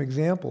you some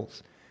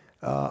examples.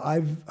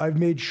 I've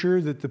made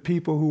sure that the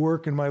people who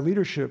work in my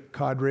leadership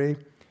cadre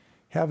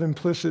have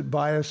implicit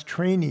bias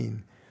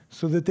training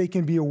so that they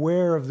can be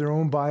aware of their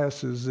own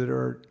biases that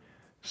are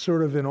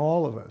sort of in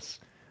all of us.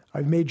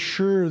 I've made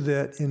sure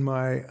that in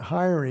my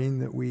hiring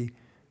that we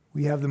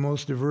have the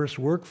most diverse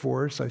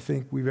workforce I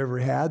think we've ever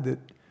had that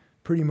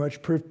pretty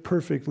much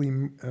perfectly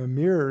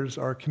mirrors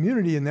our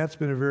community, and that's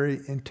been a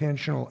very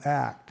intentional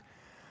act.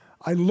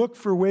 I look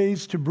for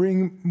ways to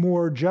bring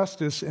more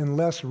justice and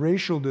less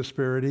racial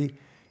disparity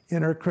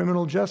in our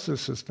criminal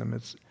justice system.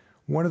 It's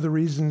one of the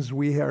reasons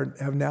we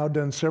have now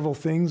done several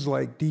things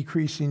like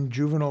decreasing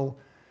juvenile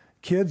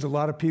kids, a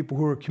lot of people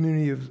who are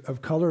community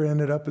of color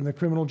ended up in the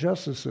criminal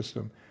justice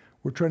system.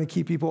 We're trying to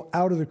keep people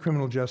out of the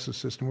criminal justice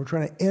system. We're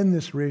trying to end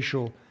this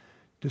racial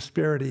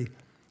disparity.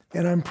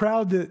 And I'm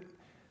proud that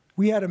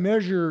we had a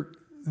measure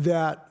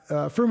that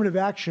affirmative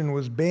action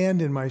was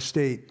banned in my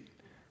state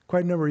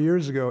quite a number of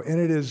years ago, and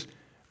it has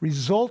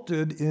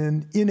resulted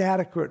in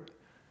inadequate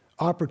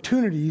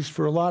opportunities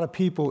for a lot of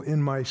people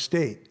in my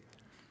state.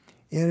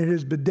 And it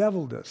has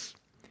bedeviled us.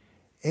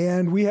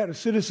 And we had a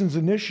citizens'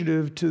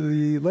 initiative to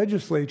the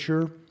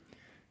legislature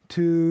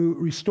to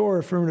restore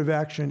affirmative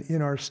action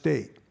in our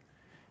state.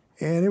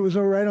 And it was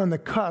right on the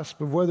cusp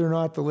of whether or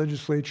not the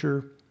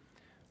legislature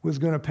was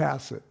going to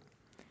pass it.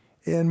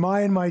 And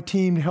my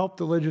team helped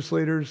the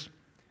legislators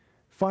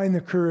find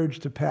the courage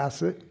to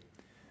pass it.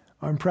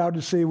 I'm proud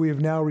to say we have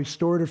now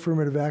restored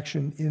affirmative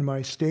action in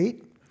my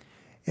state.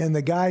 And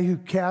the guy who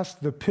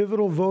cast the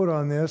pivotal vote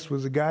on this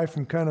was a guy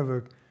from kind of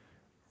a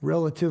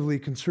relatively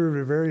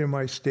conservative area of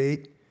my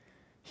state.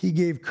 He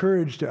gave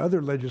courage to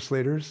other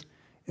legislators,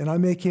 and I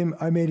made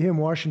him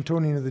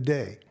Washingtonian of the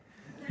Day.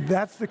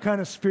 That's the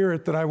kind of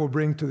spirit that I will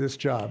bring to this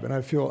job, and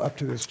I feel up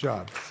to this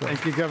job. So.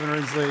 Thank you,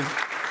 Governor Inslee.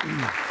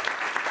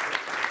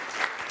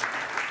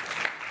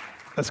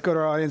 Let's go to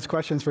our audience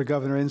questions for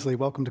Governor Inslee.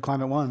 Welcome to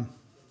Climate One.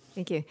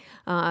 Thank you.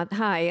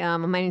 Hi,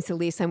 my name is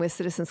Elise. I'm with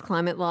Citizens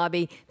Climate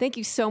Lobby. Thank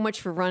you so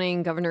much for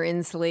running, Governor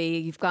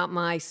Inslee. You've got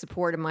my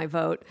support and my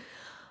vote.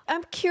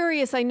 I'm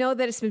curious. I know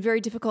that it's been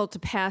very difficult to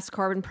pass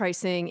carbon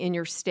pricing in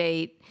your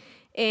state,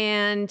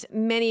 and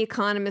many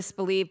economists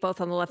believe,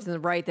 both on the left and the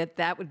right, that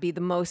that would be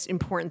the most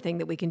important thing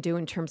that we can do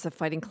in terms of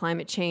fighting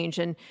climate change.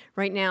 And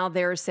right now,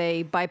 there's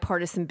a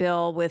bipartisan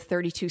bill with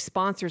 32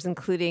 sponsors,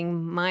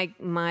 including my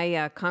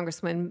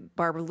Congresswoman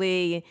Barbara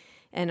Lee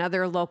and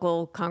other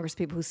local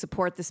congresspeople who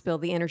support this bill,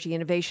 the Energy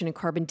Innovation and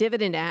Carbon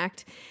Dividend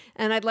Act.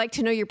 And I'd like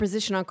to know your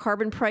position on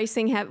carbon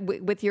pricing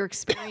with your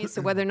experience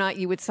of whether or not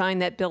you would sign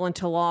that bill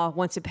into law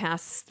once it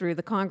passes through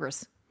the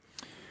Congress.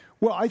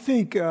 Well, I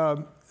think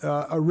a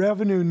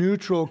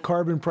revenue-neutral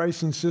carbon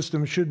pricing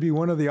system should be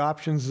one of the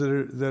options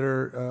that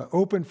are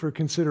open for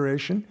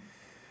consideration.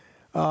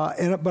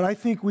 But I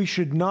think we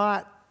should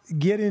not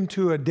get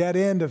into a dead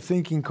end of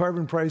thinking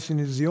carbon pricing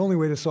is the only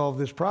way to solve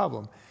this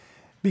problem,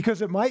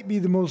 because it might be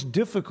the most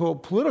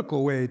difficult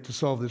political way to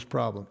solve this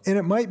problem. And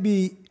it might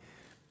be,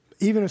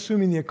 even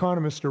assuming the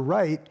economists are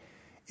right,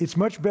 it's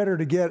much better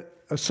to get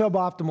a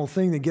suboptimal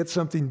thing that gets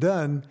something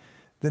done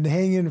than to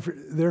hang in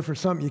there for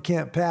something you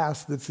can't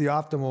pass that's the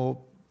optimal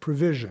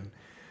provision.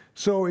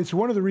 So it's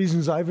one of the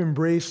reasons I've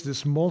embraced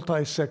this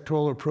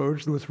multi-sectoral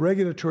approach with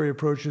regulatory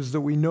approaches that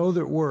we know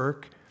that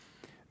work,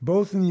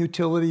 both in the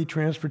utility,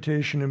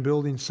 transportation, and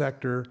building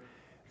sector,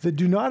 that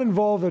do not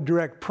involve a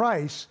direct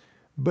price,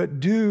 but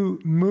do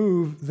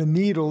move the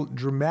needle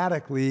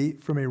dramatically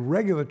from a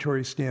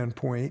regulatory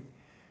standpoint.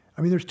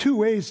 I mean, there's two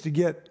ways to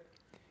get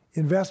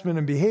investment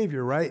and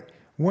behavior, right?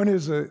 One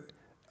is a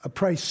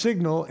price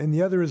signal, and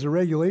the other is a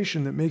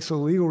regulation that makes a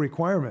legal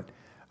requirement.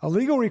 A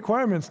legal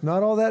requirement's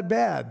not all that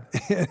bad.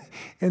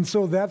 And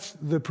so that's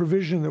the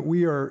provision that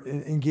we are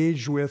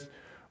engaged with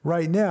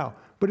right now.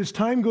 But as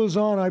time goes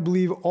on, I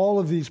believe all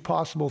of these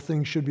possible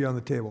things should be on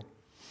the table.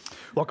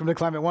 Welcome to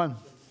Climate One.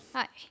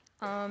 Hi.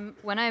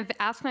 When I've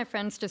asked my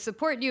friends to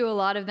support you, a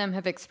lot of them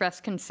have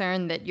expressed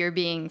concern that you're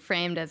being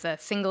framed as a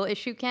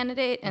single-issue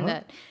candidate and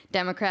that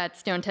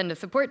Democrats don't tend to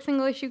support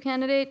single-issue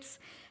candidates.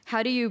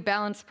 How do you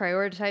balance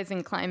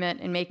prioritizing climate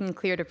and making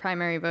clear to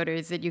primary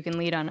voters that you can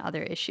lead on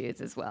other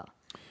issues as well?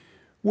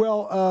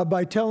 Well,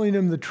 by telling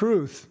them the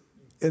truth,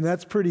 and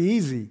that's pretty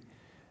easy.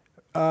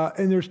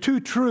 And there's two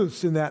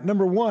truths in that.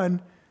 Number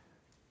one,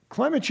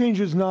 climate change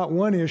is not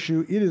one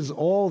issue, it is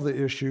all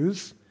the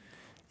issues.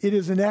 It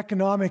is an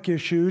economic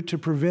issue to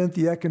prevent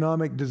the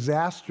economic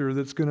disaster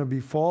that's going to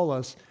befall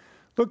us.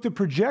 Look, the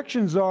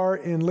projections are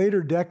in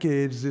later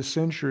decades this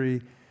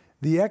century,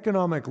 the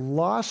economic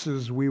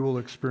losses we will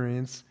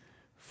experience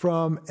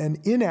from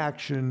an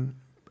inaction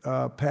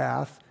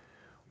path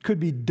could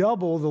be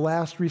double the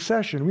last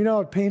recession. We know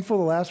how painful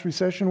the last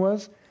recession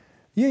was?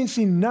 You ain't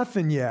seen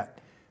nothing yet,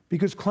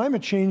 because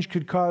climate change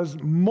could cause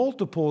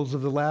multiples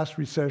of the last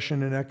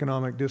recession and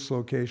economic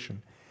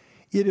dislocation.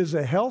 It is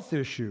a health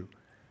issue.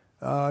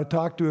 I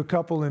talked to a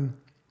couple in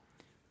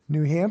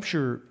New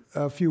Hampshire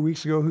a few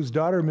weeks ago whose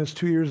daughter missed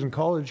 2 years in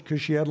college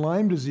because she had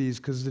Lyme disease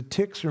because the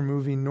ticks are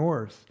moving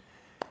north.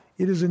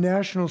 It is a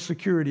national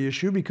security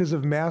issue because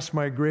of mass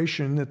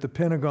migration that the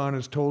Pentagon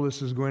has told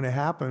us is going to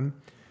happen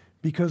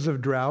because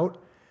of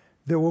drought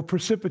that will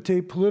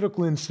precipitate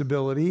political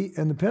instability,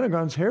 and the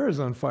Pentagon's hair is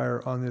on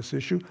fire on this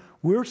issue.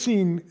 We're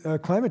seeing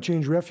climate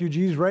change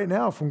refugees right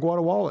now from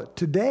Guatemala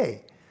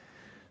today.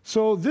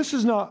 So this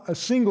is not a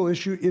single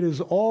issue, it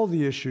is all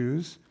the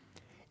issues.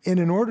 And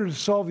in order to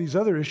solve these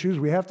other issues,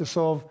 we have to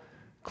solve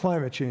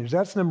climate change.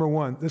 That's number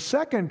one. The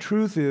second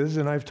truth is,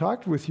 and I've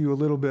talked with you a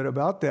little bit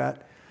about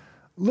that,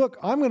 look,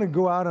 I'm going to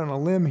go out on a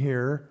limb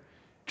here,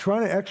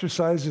 trying to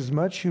exercise as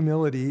much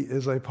humility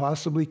as I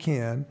possibly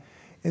can,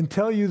 and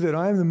tell you that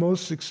I'm the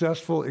most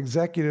successful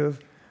executive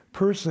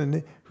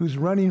person who's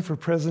running for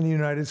president of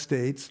the United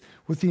States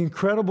with the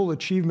incredible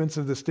achievements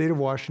of the state of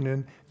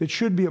Washington that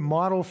should be a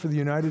model for the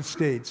United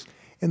States.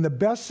 And the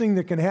best thing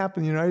that can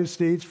happen in the United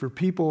States for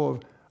people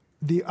of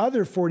the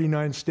other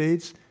 49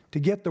 states to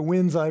get the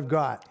wins I've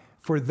got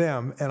for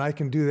them, and I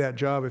can do that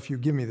job if you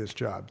give me this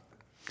job.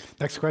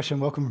 Next question,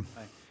 welcome.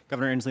 Hi.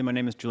 Governor Inslee, my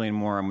name is Julian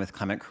Moore. I'm with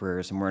Climate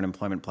Careers, and we're an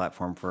employment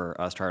platform for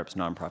startups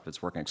and nonprofits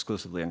working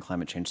exclusively on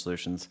climate change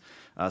solutions.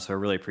 So I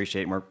really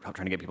appreciate, and we're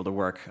trying to get people to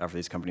work for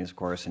these companies, of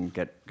course, and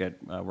get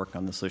working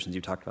on the solutions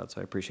you talked about. So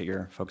I appreciate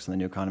your focus on the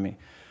new economy.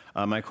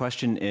 My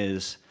question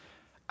is,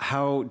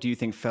 how do you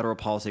think federal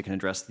policy can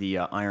address the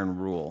iron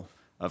rule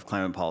of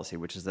climate policy,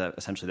 which is that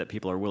essentially that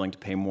people are willing to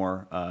pay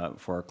more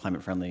for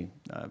climate-friendly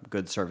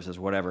goods, services,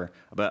 whatever,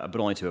 but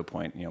only to a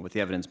point, with the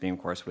evidence being, of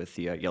course, with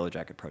the Yellow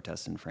Jacket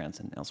protests in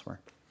France and elsewhere?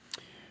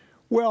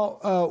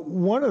 Well,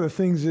 one of the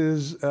things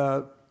is,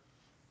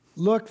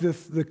 look,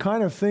 the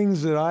kind of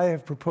things that I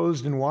have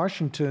proposed in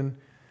Washington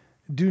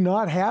do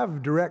not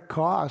have direct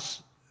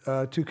costs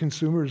to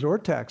consumers or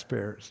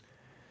taxpayers,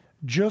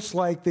 just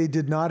like they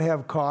did not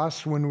have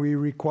costs when we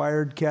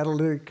required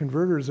catalytic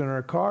converters in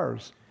our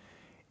cars.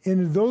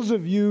 And those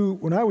of you,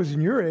 when I was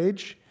in your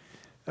age,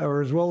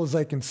 or as well as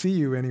I can see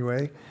you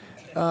anyway,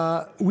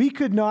 we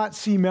could not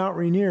see Mount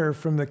Rainier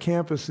from the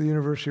campus of the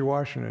University of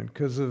Washington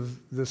because of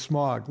the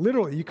smog.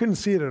 Literally, you couldn't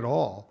see it at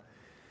all.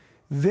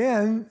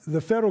 Then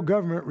the federal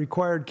government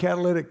required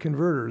catalytic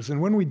converters.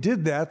 And when we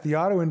did that, the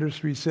auto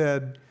industry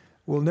said,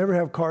 we'll never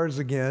have cars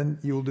again.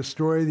 You will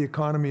destroy the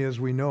economy as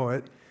we know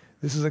it.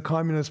 This is a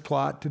communist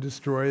plot to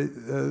destroy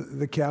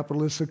the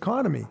capitalist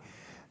economy.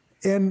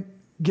 And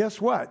guess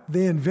what?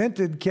 They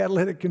invented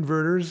catalytic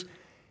converters,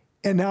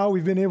 and now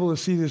we've been able to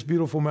see this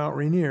beautiful Mount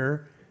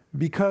Rainier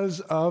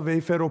because of a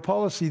federal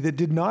policy that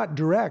did not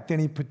direct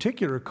any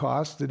particular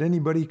cost that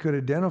anybody could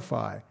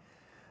identify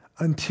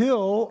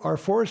until our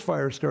forest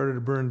fires started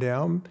to burn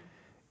down,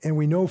 and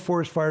we know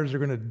forest fires are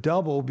going to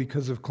double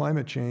because of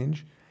climate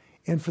change.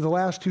 And for the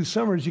last 2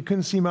 summers, you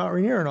couldn't see Mount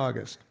Rainier in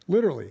August,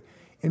 literally.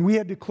 And we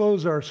had to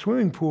close our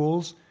swimming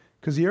pools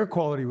because the air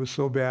quality was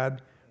so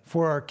bad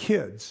for our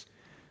kids.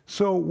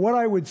 So what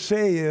I would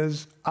say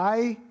is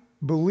I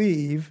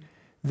believe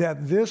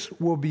that this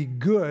will be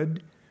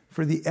good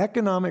for the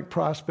economic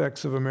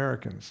prospects of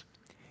Americans.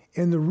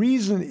 And the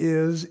reason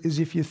is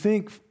if you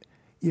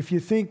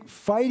think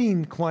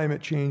fighting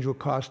climate change will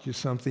cost you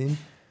something,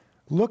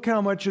 look how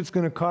much it's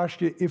going to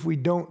cost you if we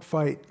don't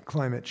fight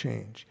climate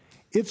change.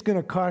 It's going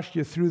to cost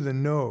you through the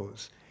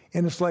nose.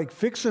 And it's like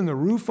fixing the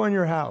roof on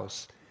your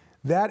house.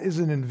 That is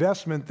an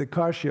investment that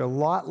costs you a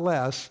lot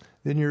less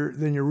than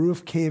your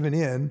roof caving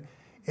in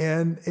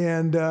and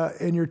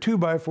your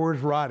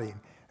 2x4s rotting.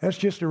 That's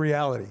just a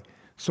reality.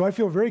 So I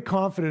feel very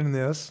confident in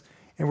this,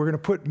 and we're going to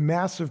put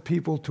massive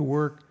people to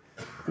work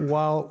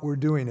while we're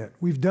doing it.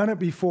 We've done it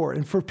before.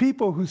 And for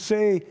people who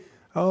say,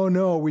 oh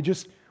no,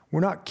 we're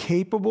not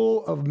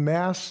capable of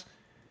mass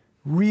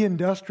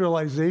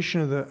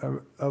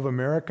reindustrialization of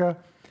America,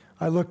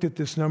 I looked at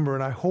this number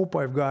and I hope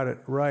I've got it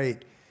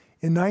right.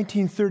 In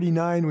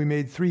 1939, we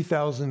made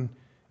 3,000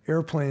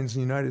 airplanes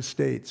in the United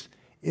States.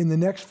 In the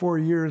next 4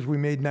 years, we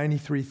made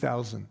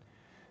 93,000.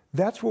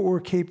 That's what we're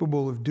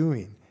capable of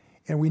doing.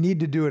 And we need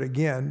to do it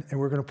again, and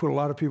we're going to put a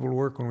lot of people to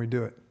work when we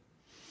do it.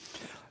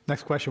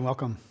 Next question,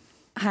 welcome.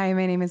 Hi,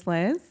 my name is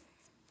Liz.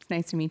 It's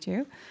nice to meet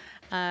you.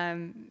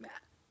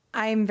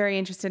 I'm very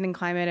interested in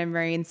climate. I'm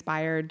very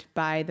inspired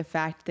by the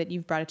fact that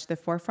you've brought it to the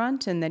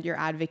forefront and that you're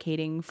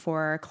advocating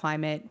for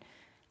climate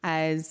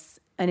as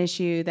an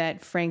issue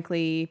that,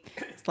 frankly,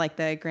 is like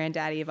the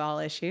granddaddy of all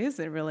issues.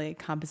 It really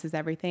encompasses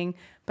everything.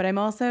 But I'm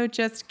also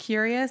just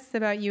curious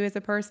about you as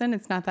a person.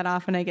 It's not that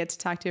often I get to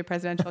talk to a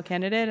presidential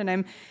candidate, and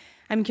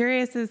I'm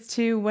curious as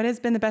to what has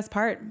been the best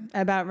part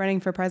about running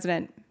for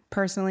president,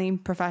 personally,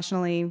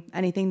 professionally,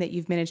 anything that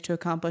you've managed to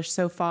accomplish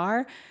so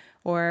far,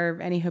 or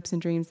any hopes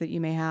and dreams that you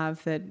may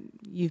have that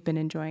you've been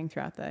enjoying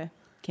throughout the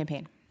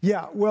campaign.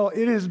 Yeah, well,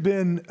 it has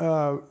been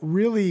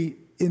really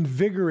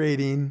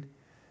invigorating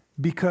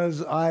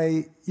because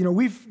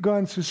we've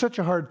gone through such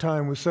a hard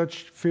time with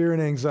such fear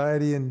and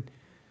anxiety and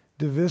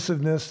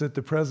divisiveness that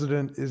the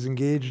president is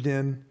engaged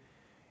in,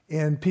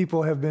 and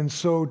people have been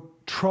so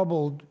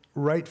troubled,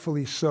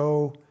 rightfully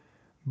so,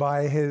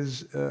 by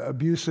his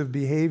abusive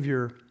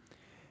behavior.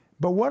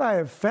 But what I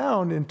have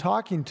found in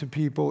talking to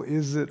people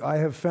is that I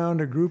have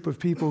found a group of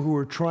people who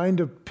are trying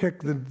to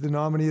pick the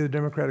nominee of the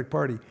Democratic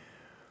Party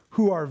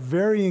who are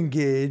very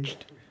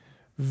engaged,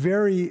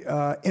 very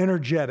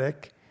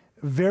energetic,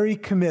 very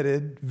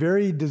committed,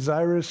 very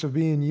desirous of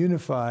being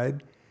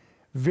unified,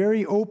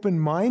 very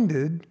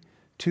open-minded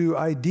to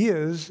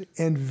ideas,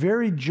 and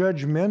very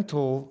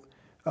judgmental,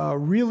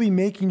 really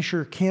making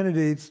sure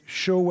candidates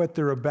show what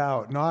they're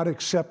about, not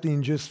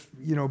accepting just,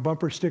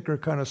 bumper sticker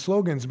kind of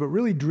slogans, but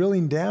really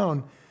drilling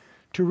down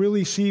to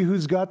really see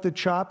who's got the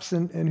chops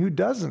and who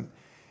doesn't.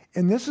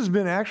 And this has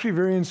been actually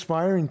very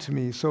inspiring to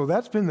me. So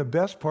that's been the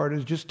best part,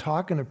 is just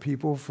talking to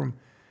people from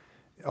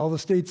all the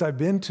states I've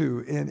been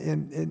to.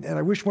 And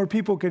I wish more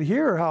people could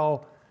hear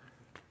how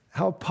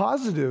how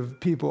positive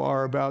people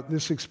are about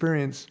this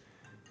experience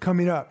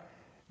coming up.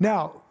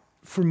 Now,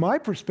 from my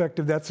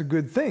perspective, that's a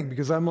good thing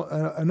because I'm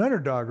an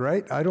underdog,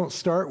 right? I don't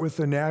start with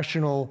a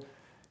national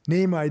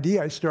name ID.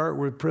 I start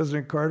where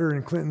President Carter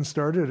and Clinton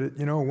started at,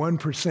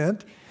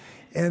 1%.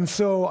 And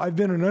so I've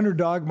been an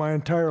underdog my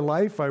entire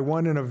life. I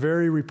won in a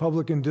very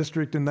Republican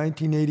district in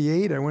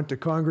 1988. I went to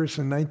Congress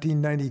in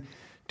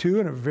 1992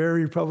 in a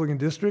very Republican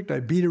district. I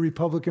beat a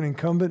Republican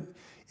incumbent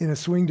in a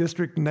swing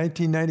district in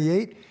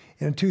 1998.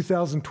 And in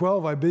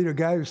 2012, I beat a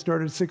guy who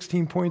started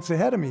 16 points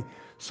ahead of me.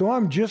 So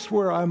I'm just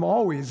where I'm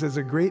always as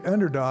a great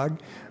underdog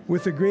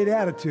with a great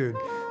attitude.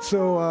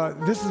 So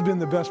this has been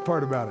the best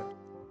part about it.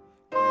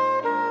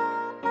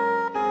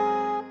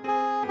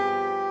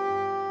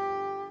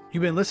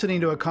 You've been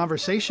listening to a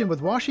conversation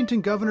with Washington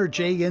Governor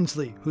Jay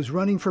Inslee, who's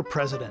running for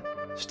president.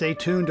 Stay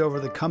tuned over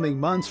the coming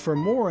months for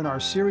more in our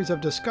series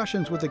of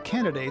discussions with the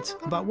candidates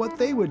about what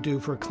they would do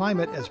for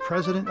climate as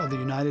President of the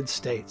United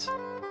States.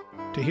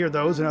 To hear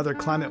those and other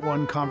Climate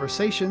One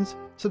conversations,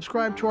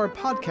 subscribe to our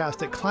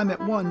podcast at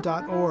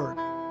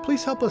climateone.org.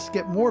 Please help us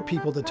get more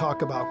people to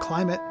talk about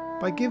climate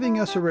by giving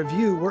us a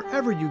review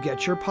wherever you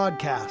get your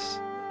podcasts.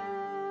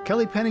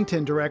 Kelly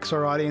Pennington directs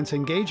our audience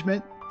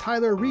engagement.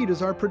 Tyler Reed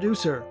is our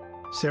producer.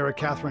 Sarah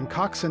Catherine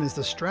Coxon is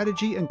the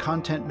strategy and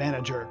content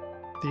manager.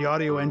 The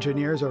audio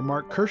engineers are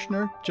Mark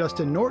Kirshner,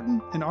 Justin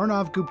Norton, and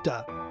Arnav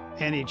Gupta.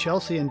 Annie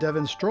Chelsea and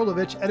Devin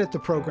Strolovich edit the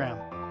program.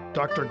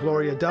 Dr.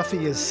 Gloria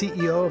Duffy is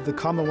CEO of the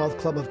Commonwealth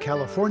Club of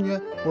California,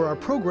 where our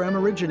program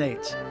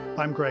originates.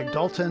 I'm Greg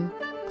Dalton.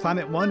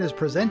 Climate One is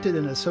presented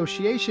in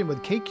association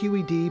with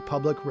KQED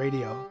Public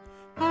Radio.